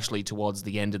scenes, especially towards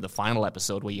the end of the final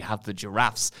episode where you have the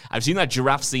giraffes. I've seen that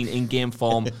giraffe scene in game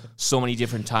form so many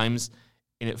different times,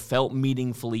 and it felt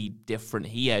meaningfully different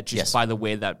here just by the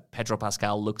way that Pedro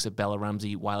Pascal looks at Bella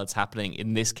Ramsey while it's happening.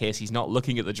 In this case, he's not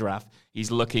looking at the giraffe.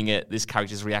 He's looking at this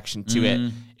character's reaction to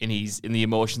it, and he's in the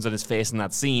emotions on his face in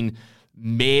that scene,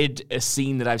 made a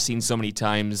scene that I've seen so many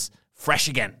times fresh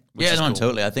again. Yeah, no, cool.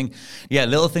 Totally. I think,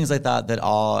 little things like that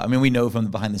are, we know from the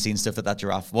behind the scenes stuff that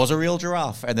giraffe was a real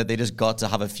giraffe and that they just got to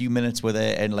have a few minutes with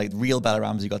it, and like real Bella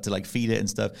Ramsey got to like feed it and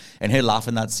stuff. And her laugh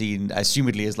in that scene,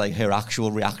 assumedly, is like her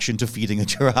actual reaction to feeding a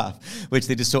giraffe, which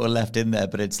they just sort of left in there.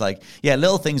 But it's like,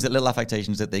 little things, little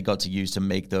affectations that they got to use to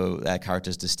make the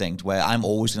characters distinct, where I'm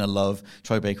always going to love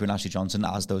Troy Baker and Ashley Johnson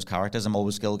as those characters.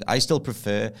 I still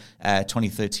prefer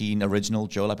 2013 original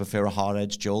Joel. I prefer a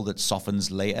hard-edged Joel that softens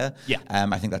later. Yeah.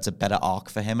 I think it's a better arc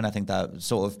for him, and I think that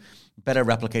sort of better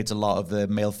replicates a lot of the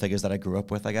male figures that I grew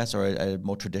up with, I guess, or a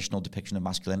more traditional depiction of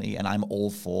masculinity, and I'm all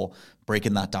for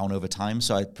breaking that down over time,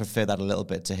 so I prefer that a little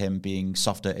bit to him being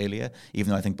softer earlier,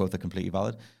 even though I think both are completely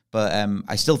valid. But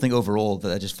I still think overall that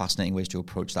they're just fascinating ways to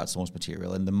approach that source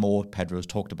material. And the more Pedro's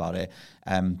talked about it,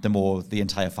 the more the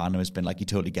entire fandom has been like, he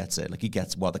totally gets it. Like, he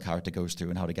gets what the character goes through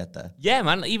and how to get there. Yeah,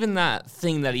 man. Even that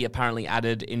thing that he apparently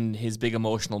added in his big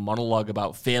emotional monologue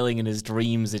about failing in his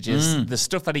dreams, it just the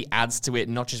stuff that he adds to it,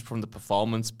 not just from the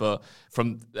performance, but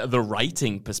from the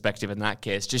writing perspective in that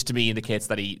case, just to me indicates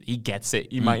that he gets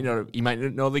it. He might not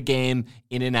know the game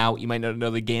in and out. He might not know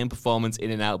the game performance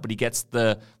in and out, but he gets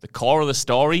the core of the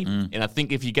story. And I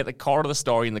think if you get the core of the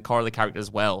story and the core of the character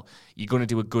as well, you're going to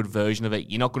do a good version of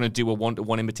it. You're not going to do a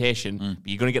one-to-one imitation, but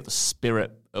you're going to get the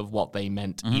spirit of what they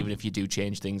meant, even if you do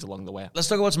change things along the way. Let's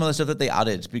talk about some other stuff that they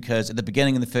added, because at the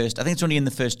beginning in the first, I think it's only in the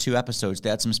first 2 episodes, they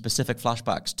had some specific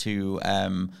flashbacks to,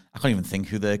 I can't even think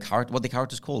what the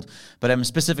character's called, but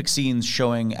specific scenes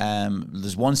showing,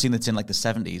 there's one scene that's in like the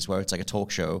 70s where it's like a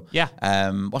talk show. Yeah.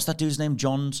 What's that dude's name?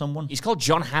 John someone? He's called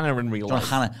John Hannah in real life. John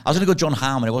Hannah. I was going to go John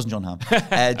Hamm, and it wasn't John Hamm.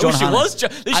 John Hannah.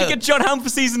 They should get John Hamm for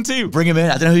season 2. Bring him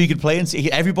in. I don't know who you could play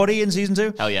everybody in season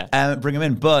 2. Hell yeah. Bring him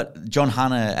in. But John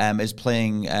Hannah is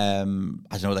playing, I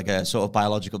don't know, like a sort of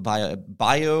biological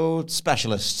bio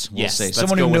specialist, we'll say.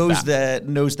 Someone who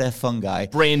knows their fungi.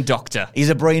 Brain doctor. He's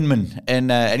a brainman,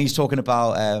 and he's talking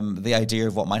about the idea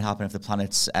of what might happen if the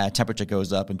planet's temperature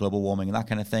goes up and global warming and that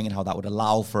kind of thing, and how that would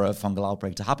allow for a fungal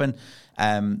outbreak to happen.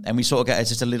 And we sort of get, it's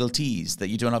just a little tease that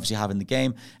you don't obviously have in the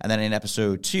game. And then in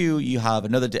episode 2, you have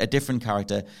a different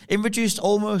character, introduced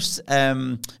almost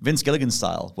Vince Gilligan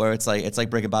style, where it's like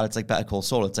Breaking Bad, it's like Better Call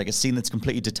Saul. It's like a scene that's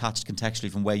completely detached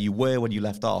contextually from where you were when you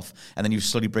left off, and then you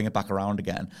slowly bring it back around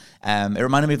again. It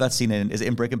reminded me of that scene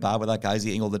in Breaking Bad where that guy's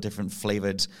eating all the different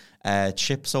flavored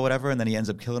chips or whatever, and then he ends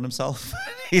up killing himself.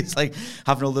 He's like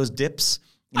having all those dips.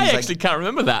 I actually can't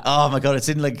remember that. Oh my god, it's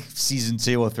in like season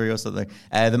 2 or 3 or something.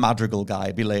 The Madrigal guy,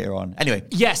 it'd be later on. Anyway.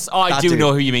 Yes, I do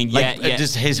know who you mean. Yeah.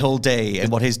 Just his whole day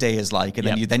and what his day is like, and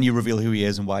then you reveal who he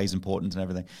is and why he's important and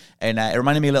everything. And it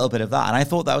reminded me a little bit of that. And I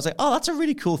thought that was like, oh, that's a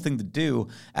really cool thing to do,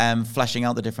 fleshing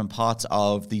out the different parts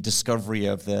of the discovery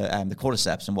of the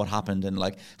cordyceps and what happened and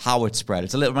like how it spread.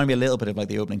 It reminded me a little bit of like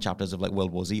the opening chapters of like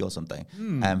World War Z or something,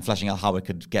 fleshing out how it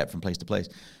could get from place to place.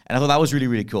 And I thought that was really,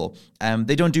 really cool.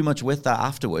 They don't do much with that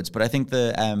afterwards, but I think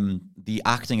the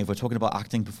acting, if we're talking about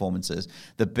acting performances,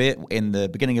 the bit in the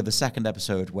beginning of the second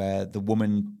episode where the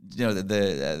woman,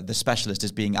 the specialist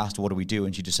is being asked, what do we do?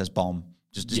 And she just says, bomb.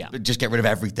 Just get rid of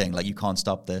everything. Like, you can't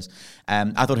stop this.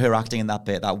 I thought her acting in that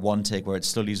bit, that one take where it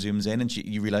slowly zooms in and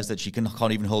you realize that she can't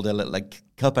even hold her little like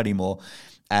cup anymore.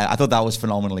 I thought that was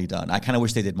phenomenally done. I kind of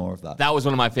wish they did more of that. That was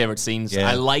one of my favorite scenes. Yeah.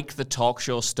 I like the talk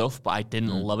show stuff, but I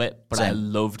didn't love it. But I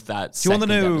loved that. Do you want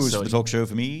the news for the talk show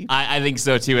for me? I think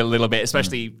so too, a little bit,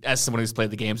 especially as someone who's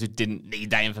played the games who didn't need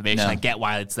that information. No. I get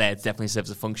why it's there. It definitely serves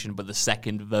a function. But the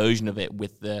second version of it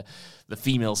with the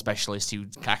female specialist who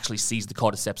actually sees the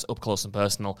cordyceps up close and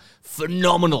personal,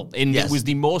 phenomenal. And it was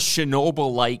the most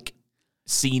Chernobyl-like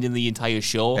scene in the entire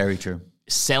show. Very true.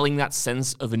 Selling that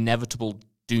sense of inevitable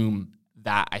doom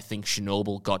that I think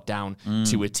Chernobyl got down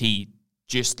to a T,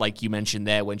 just like you mentioned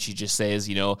there when she just says,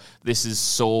 this is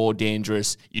so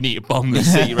dangerous, you need to bomb the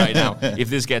city right now.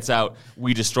 If this gets out,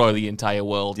 we destroy the entire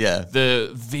world. Yeah. The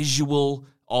visual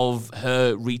of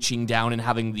her reaching down and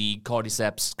having the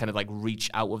cordyceps kind of like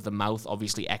reach out of the mouth,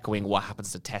 obviously echoing what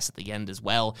happens to Tess at the end as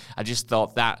well. I just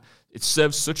thought that it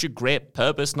serves such a great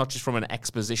purpose, not just from an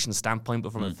exposition standpoint,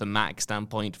 but from a thematic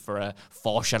standpoint, for a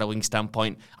foreshadowing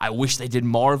standpoint. I wish they did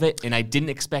more of it, and I didn't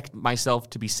expect myself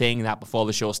to be saying that before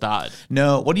the show started.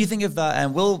 No, what do you think of that?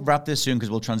 And we'll wrap this soon because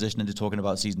we'll transition into talking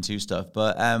about season 2 stuff.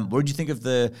 But what did you think of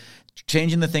the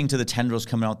changing the thing to the tendrils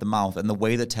coming out the mouth and the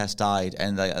way that Tess died?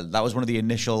 And that was one of the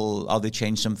initial, they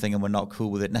changed something and we're not cool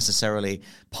with it necessarily,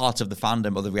 parts of the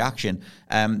fandom or the reaction.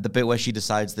 The bit where she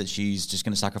decides that she's just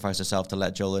going to sacrifice herself to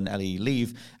let Joel and Ellie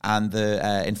leave, and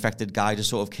the infected guy just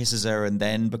sort of kisses her and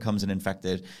then becomes an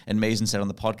infected. And Mason said on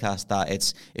the podcast that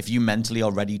it's, if you mentally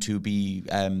are ready to be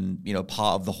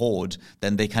part of the horde,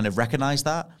 then they kind of recognize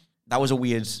that. That was a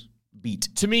weird beat.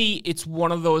 To me, it's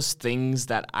one of those things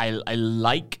that I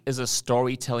like as a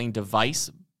storytelling device,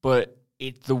 but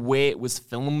the way it was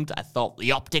filmed, I thought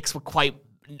the optics were quite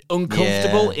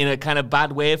uncomfortable in a kind of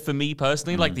bad way for me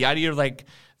personally. Like the idea of like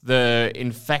the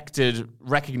infected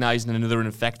recognizing another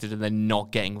infected and then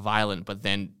not getting violent, but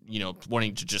then,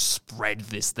 wanting to just spread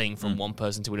this thing from one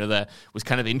person to another was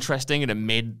kind of interesting, and it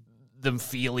made them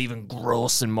feel even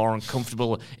gross and more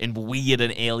uncomfortable and weird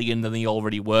and alien than they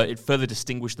already were. It further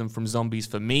distinguished them from zombies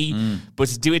for me. But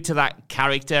to do it to that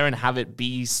character and have it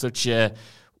be such a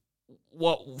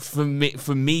what for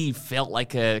me felt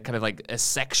like a kind of like a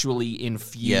sexually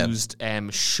infused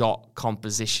shot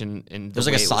composition. And there's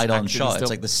like a side-on shot. It's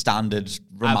like the standard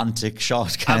romantic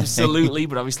shot. Absolutely,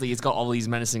 but obviously it's got all these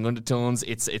menacing undertones.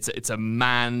 It's a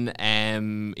man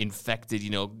infected,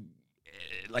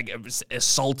 like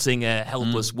assaulting a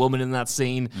helpless woman in that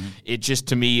scene. It just,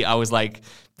 to me, I was like,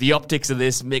 the optics of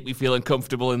this make me feel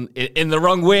uncomfortable in the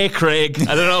wrong way, Craig.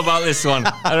 I don't know about this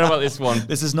one.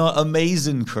 This is not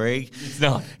amazing, Craig. It's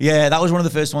not. Yeah, that was one of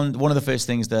the first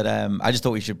things that I just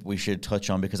thought we should touch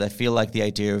on, because I feel like the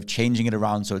idea of changing it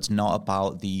around so it's not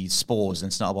about the spores and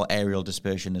it's not about aerial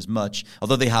dispersion as much,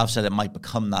 although they have said it might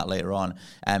become that later on.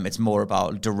 It's more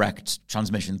about direct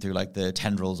transmission through like the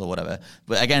tendrils or whatever.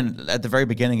 But again, at the very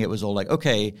beginning, it was all like,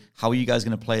 okay, how are you guys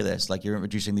going to play this? Like, you're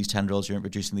introducing these tendrils, you're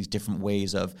introducing these different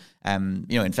ways of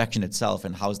infection itself,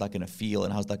 and how's that going to feel,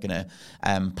 and how's that going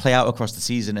to play out across the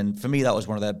season. And for me, that was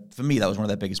one of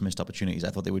their biggest missed opportunities.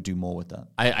 I thought they would do more with that.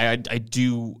 I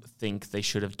do think they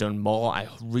should have done more. I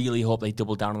really hope they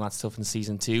double down on that stuff in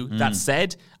season 2. That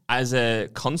said, as a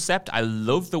concept, I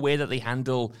love the way that they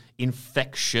handle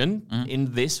infection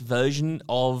in this version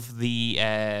of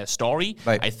the story.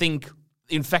 Right. I think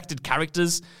infected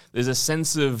characters, there's a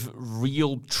sense of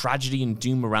real tragedy and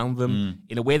doom around them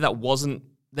in a way that wasn't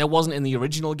in the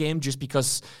original game, just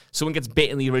because someone gets bit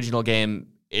in the original game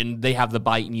and they have the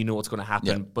bite and you know what's going to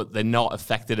happen, but they're not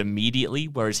affected immediately.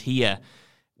 Whereas here,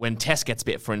 when Tess gets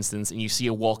bit, for instance, and you see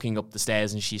her walking up the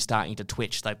stairs and she's starting to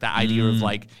twitch, like that idea of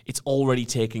like, it's already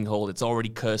taking hold, it's already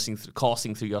coursing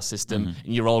through your system,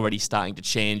 and you're already starting to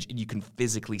change, and you can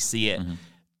physically see it.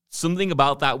 Something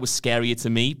about that was scarier to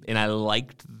me, and I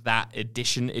liked that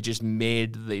addition. It just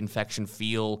made the infection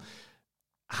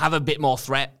have a bit more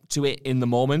threat to it in the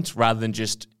moment, rather than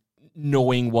just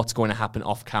knowing what's going to happen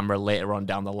off camera later on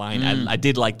down the line. I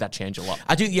did like that change a lot.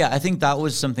 I do, yeah. I think that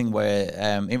was something where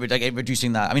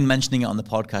introducing that, mentioning it on the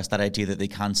podcast, that idea that they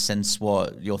can sense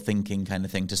what you're thinking kind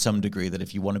of thing to some degree, that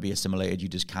if you want to be assimilated, you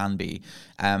just can be,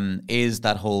 is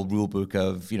that whole rule book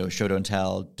of, show, don't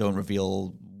tell, don't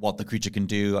reveal what the creature can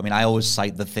do. I always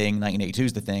cite The Thing, 1982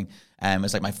 is The Thing.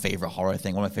 It's like my favorite horror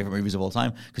thing, one of my favorite movies of all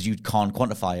time, because you can't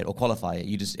quantify it or qualify it.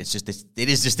 It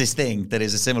is just this thing that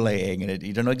is assimilating, and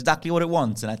you don't know exactly what it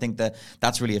wants. And I think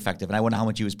that's really effective. And I wonder how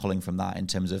much he was pulling from that in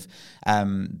terms of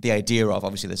the idea of,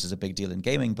 obviously this is a big deal in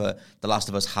gaming, but The Last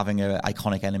of Us having an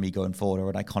iconic enemy going forward, or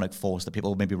an iconic force that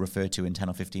people maybe refer to in 10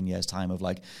 or 15 years time, of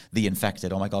like the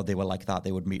infected. Oh my God, they were like that.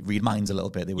 They would read minds a little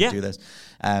bit. They would do this.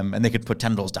 And they could put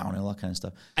tendrils down and all that kind of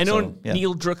stuff. I know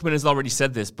Neil Druckmann has already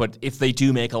said this, but if they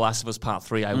do make a Last of Us Part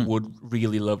 3, I would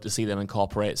really love to see them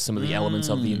incorporate some of the elements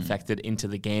of the infected into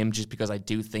the game, just because I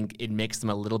do think it makes them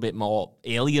a little bit more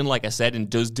alien, like I said, and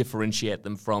does differentiate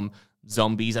them from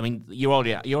zombies. You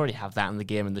already have that in the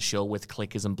game and the show with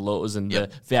clickers and bloaters and the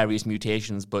various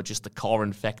mutations, but just the core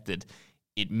infected,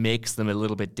 it makes them a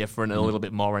little bit different, a little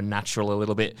bit more unnatural, a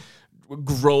little bit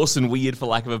gross and weird, for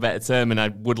lack of a better term, and I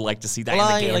would like to see that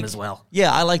in the game as well.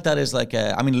 Yeah, I like that as like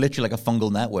literally like a fungal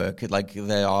network. Like,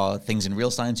 there are things in real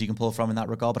science you can pull from in that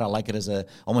regard, but I like it as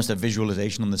almost a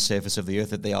visualization on the surface of the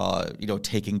earth, that they are,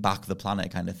 taking back the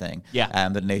planet kind of thing. Yeah.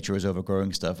 That nature is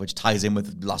overgrowing stuff, which ties in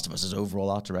with Last of Us'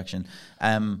 overall art direction.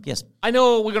 Yes. I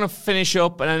know we're going to finish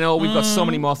up, and I know we've got so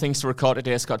many more things to record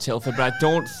today, Scott Tilford, but I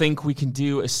don't think we can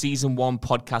do a season 1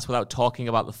 podcast without talking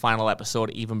about the final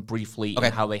episode, even briefly,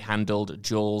 and how they handled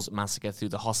Joel's massacre through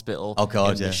the hospital. Oh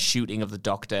God, the shooting of the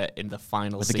doctor in the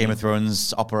final with scene. the Game of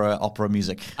Thrones opera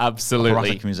music. Absolutely.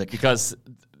 Operatic music. Because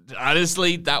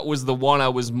honestly, that was the one I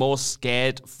was most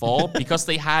scared for, because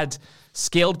they had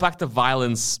scaled back the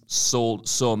violence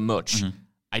so much.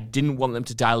 I didn't want them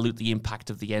to dilute the impact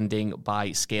of the ending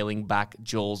by scaling back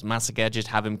Joel's massacre. Just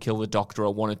have him kill the doctor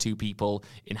or 1 or 2 people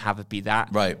and have it be that.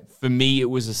 Right. For me, it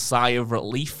was a sigh of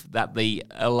relief that they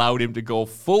allowed him to go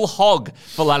full hog,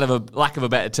 for lack of a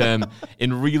better term,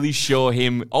 and really show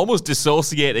him almost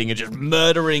dissociating and just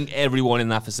murdering everyone in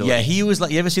that facility. Yeah, he was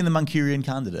like, you ever seen The Manchurian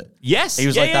Candidate? Yes. He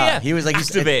was like that. Yeah. He was like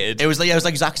activated. It was like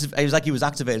he was activated.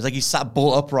 It was like he sat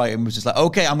bolt upright and was just like,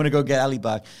 okay, I'm gonna go get Ellie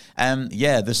back.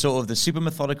 The sort of the super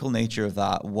methodical nature of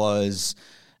that was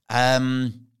I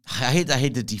hate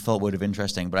the default word of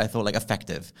interesting, but I thought like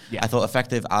effective. Yeah. I thought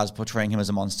effective as portraying him as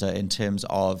a monster in terms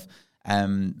of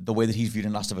the way that he's viewed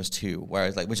in Last of Us 2,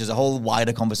 whereas which is a whole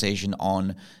wider conversation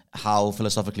on how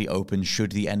philosophically open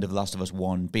should the end of Last of Us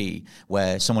 1 be,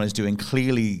 where someone is doing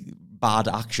clearly bad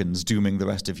actions dooming the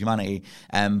rest of humanity,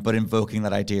 but invoking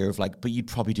that idea of like, but you'd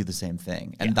probably do the same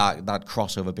thing. And that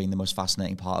crossover being the most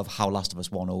fascinating part of how Last of Us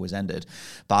 1 always ended,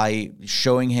 by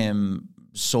showing him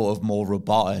sort of more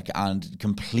robotic and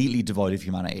completely devoid of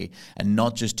humanity, and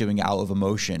not just doing it out of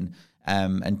emotion,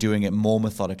 and doing it more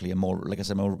methodically and more, like I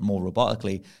said, more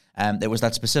robotically. There was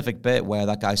that specific bit where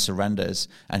that guy surrenders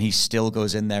and he still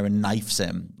goes in there and knifes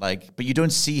him, like, but you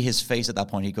don't see his face at that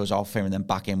point. He goes off him and then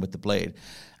back in with the blade.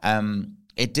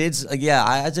 It did,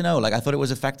 I don't know, like I thought it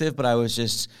was effective, but I was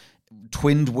just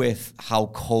twinned with how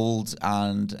cold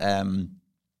and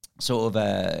sort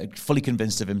of fully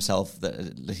convinced of himself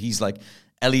that he's like,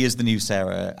 Ellie is the new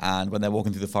Sarah, and when they're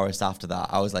walking through the forest after that,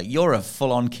 I was like, you're a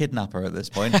full-on kidnapper at this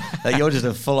point. Like, you're just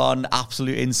a full-on,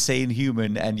 absolute insane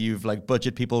human, and you've like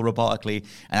butchered people robotically,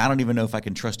 and I don't even know if I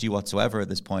can trust you whatsoever at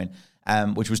this point,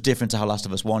 which was different to how Last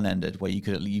of Us 1 ended, where you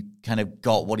kind of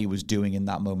got what he was doing in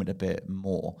that moment a bit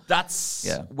more. That's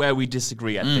where we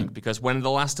disagree, I think, because when The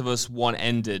Last of Us 1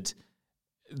 ended,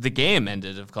 the game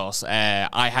ended, of course,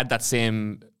 I had that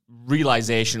same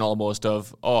realization almost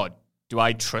of, do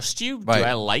I trust you? Right. Do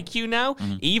I like you now?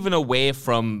 Mm-hmm. Even away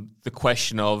from the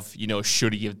question of,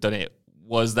 should he have done it?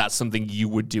 Was that something you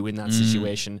would do in that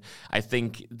situation? I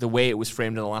think the way it was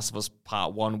framed in The Last of Us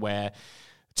Part 1, where,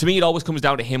 to me, it always comes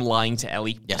down to him lying to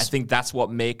Ellie. Yes. I think that's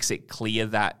what makes it clear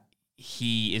that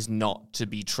he is not to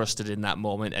be trusted in that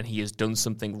moment and he has done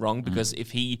something wrong, because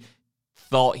if he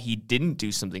thought he didn't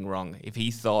do something wrong, if he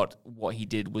thought what he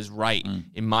did was right,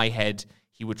 in my head,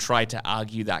 he would try to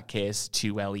argue that case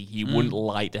to Ellie. He wouldn't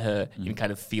lie to her and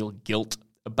kind of feel guilt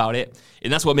about it.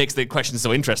 And that's what makes the question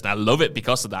so interesting. I love it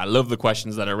because of that. I love the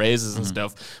questions that it raises and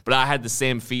stuff. But I had the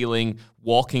same feeling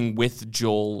walking with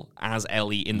Joel as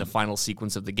Ellie in the final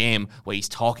sequence of the game, where he's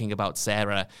talking about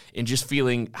Sarah, and just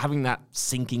having that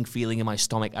sinking feeling in my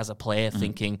stomach as a player,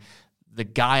 thinking, the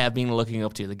guy I've been looking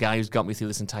up to, the guy who's got me through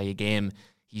this entire game,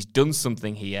 he's done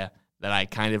something here that I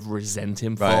kind of resent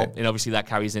him for. And obviously that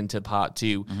carries into part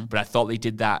 2. But I thought they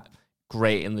did that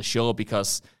great in the show,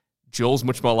 because Joel's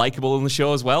much more likable in the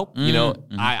show as well.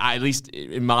 I at least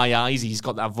in my eyes, he's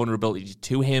got that vulnerability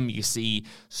to him. You see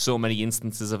so many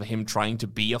instances of him trying to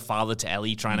be a father to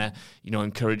Ellie, trying to,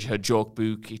 encourage her joke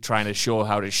book, trying to show her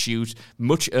how to shoot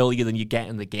much earlier than you get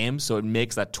in the game. So it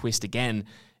makes that twist again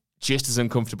just as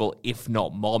uncomfortable, if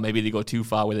not more. Maybe they go too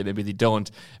far with it, maybe they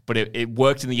don't. But it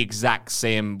worked in the exact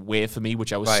same way for me,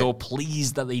 which I was so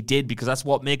pleased that they did, because that's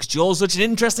what makes Joel such an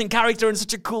interesting character and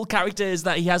such a cool character, is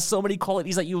that he has so many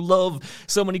qualities that you love,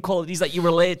 so many qualities that you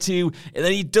relate to, and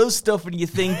then he does stuff and you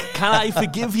think, can I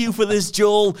forgive you for this,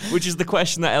 Joel? Which is the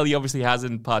question that Ellie obviously has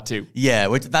in part 2. Yeah,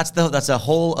 that's a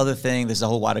whole other thing. There's a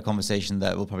whole wider conversation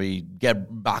that we'll probably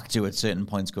get back to at certain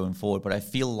points going forward, but I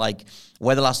feel like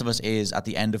where The Last of Us is at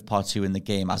the end of part 2 in the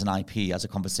game, as an IP, as a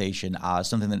conversation, as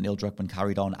something that Neil Druckmann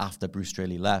carried on after Bruce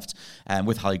Straley left,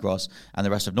 with Harley Gross and the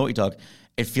rest of Naughty Dog,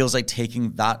 it feels like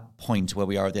taking that point where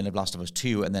we are at the end of Last of Us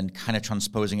 2 and then kind of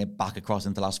transposing it back across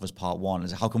into Last of Us Part 1.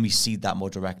 Is how can we see that more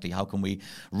directly? How can we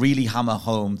really hammer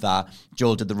home that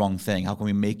Joel did the wrong thing? How can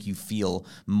we make you feel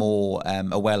more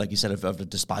aware, like you said, of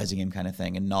despising him kind of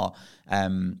thing, and not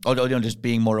just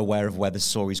being more aware of where the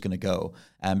story's going to go,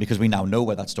 because we now know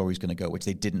where that story's going to go, which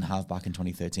they didn't have back in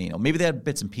 2013. Or maybe they had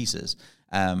bits and pieces,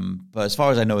 but as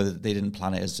far as I know, they didn't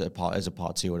plan it as a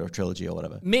part 2 or a trilogy or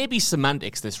whatever. Maybe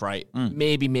semantics this right.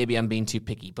 Maybe I'm being too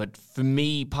picky, but for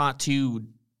me, part 2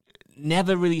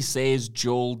 never really says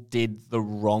Joel did the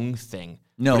wrong thing.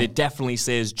 No. But it definitely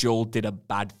says Joel did a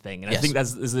bad thing. And I think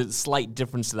there's a slight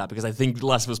difference to that, because I think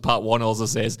Last of Us Part 1 also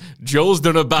says Joel's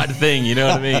done a bad thing, you know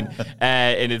what I mean?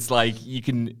 And it's like,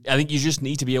 I think you just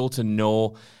need to be able to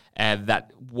know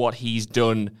that what he's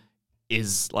done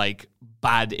is like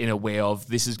bad in a way of,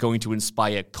 this is going to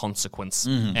inspire consequence.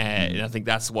 And I think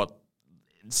that's what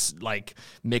like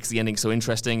makes the ending so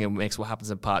interesting, and makes what happens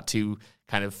in part 2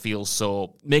 kind of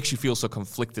makes you feel so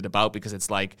conflicted about, because it's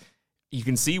like, you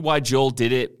can see why Joel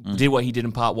did what he did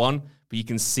in part 1, but you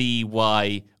can see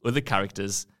why other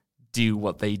characters do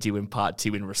what they do in part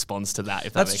 2 in response to that,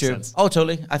 if that makes sense. Oh,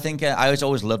 totally. I think I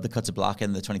always loved the cut to black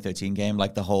in the 2013 game,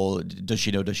 like the whole, does she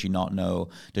know, does she not know?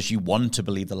 Does she want to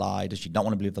believe the lie? Does she not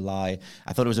want to believe the lie?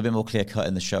 I thought it was a bit more clear cut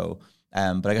in the show.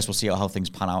 But I guess we'll see how things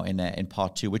pan out in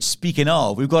part 2, which, speaking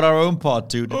of, we've got our own part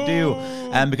 2 to do.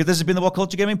 Because this has been the What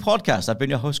Culture Gaming Podcast. I've been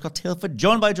your host, Scott Tailford,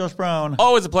 joined by Josh Brown.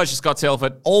 Always a pleasure, Scott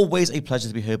Tailford. Always a pleasure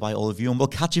to be heard by all of you, and we'll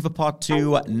catch you for part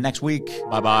 2 next week.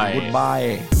 Bye-bye.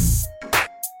 Goodbye.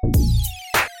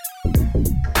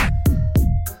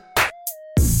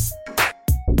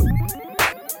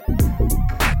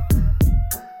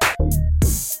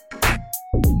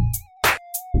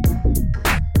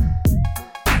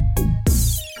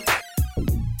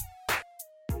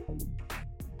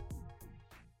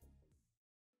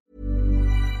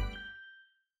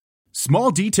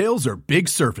 Small details are big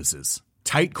surfaces.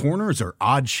 Tight corners are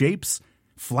odd shapes.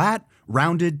 Flat,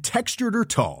 rounded, textured, or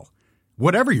tall.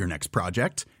 Whatever your next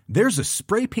project, there's a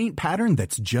spray paint pattern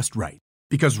that's just right.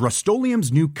 Because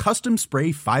Rust-Oleum's new Custom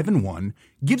Spray 5-in-1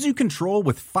 gives you control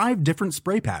with 5 different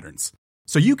spray patterns.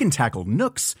 So you can tackle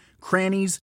nooks,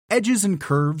 crannies, edges, and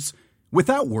curves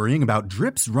without worrying about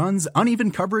drips, runs, uneven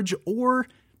coverage, or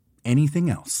anything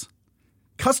else.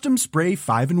 Custom Spray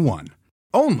 5-in-1.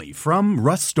 Only from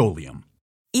Rust-Oleum.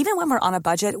 Even when we're on a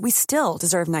budget, we still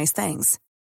deserve nice things.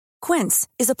 Quince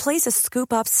is a place to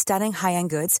scoop up stunning high-end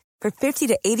goods for 50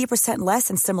 to 80% less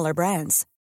than similar brands.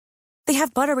 They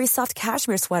have buttery soft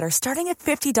cashmere sweaters starting at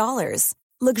 $50,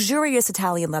 luxurious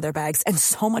Italian leather bags, and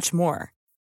so much more.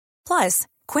 Plus,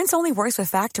 Quince only works with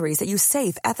factories that use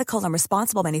safe, ethical, and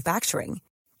responsible manufacturing.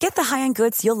 Get the high-end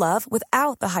goods you'll love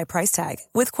without the high price tag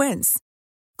with Quince.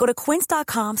 Go to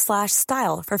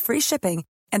quince.com/style for free shipping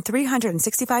and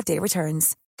 365-day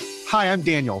returns. Hi, I'm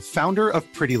Daniel, founder of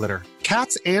Pretty Litter.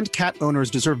 Cats and cat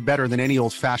owners deserve better than any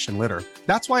old-fashioned litter.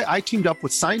 That's why I teamed up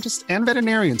with scientists and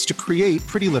veterinarians to create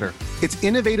Pretty Litter. Its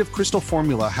innovative crystal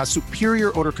formula has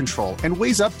superior odor control and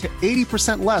weighs up to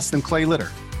 80% less than clay litter.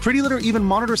 Pretty Litter even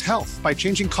monitors health by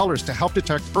changing colors to help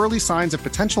detect early signs of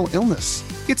potential illness.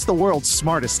 It's the world's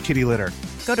smartest kitty litter.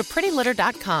 Go to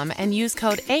prettylitter.com and use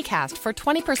code ACAST for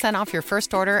 20% off your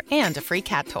first order and a free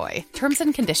cat toy. Terms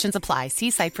and conditions apply. See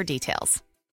site for details.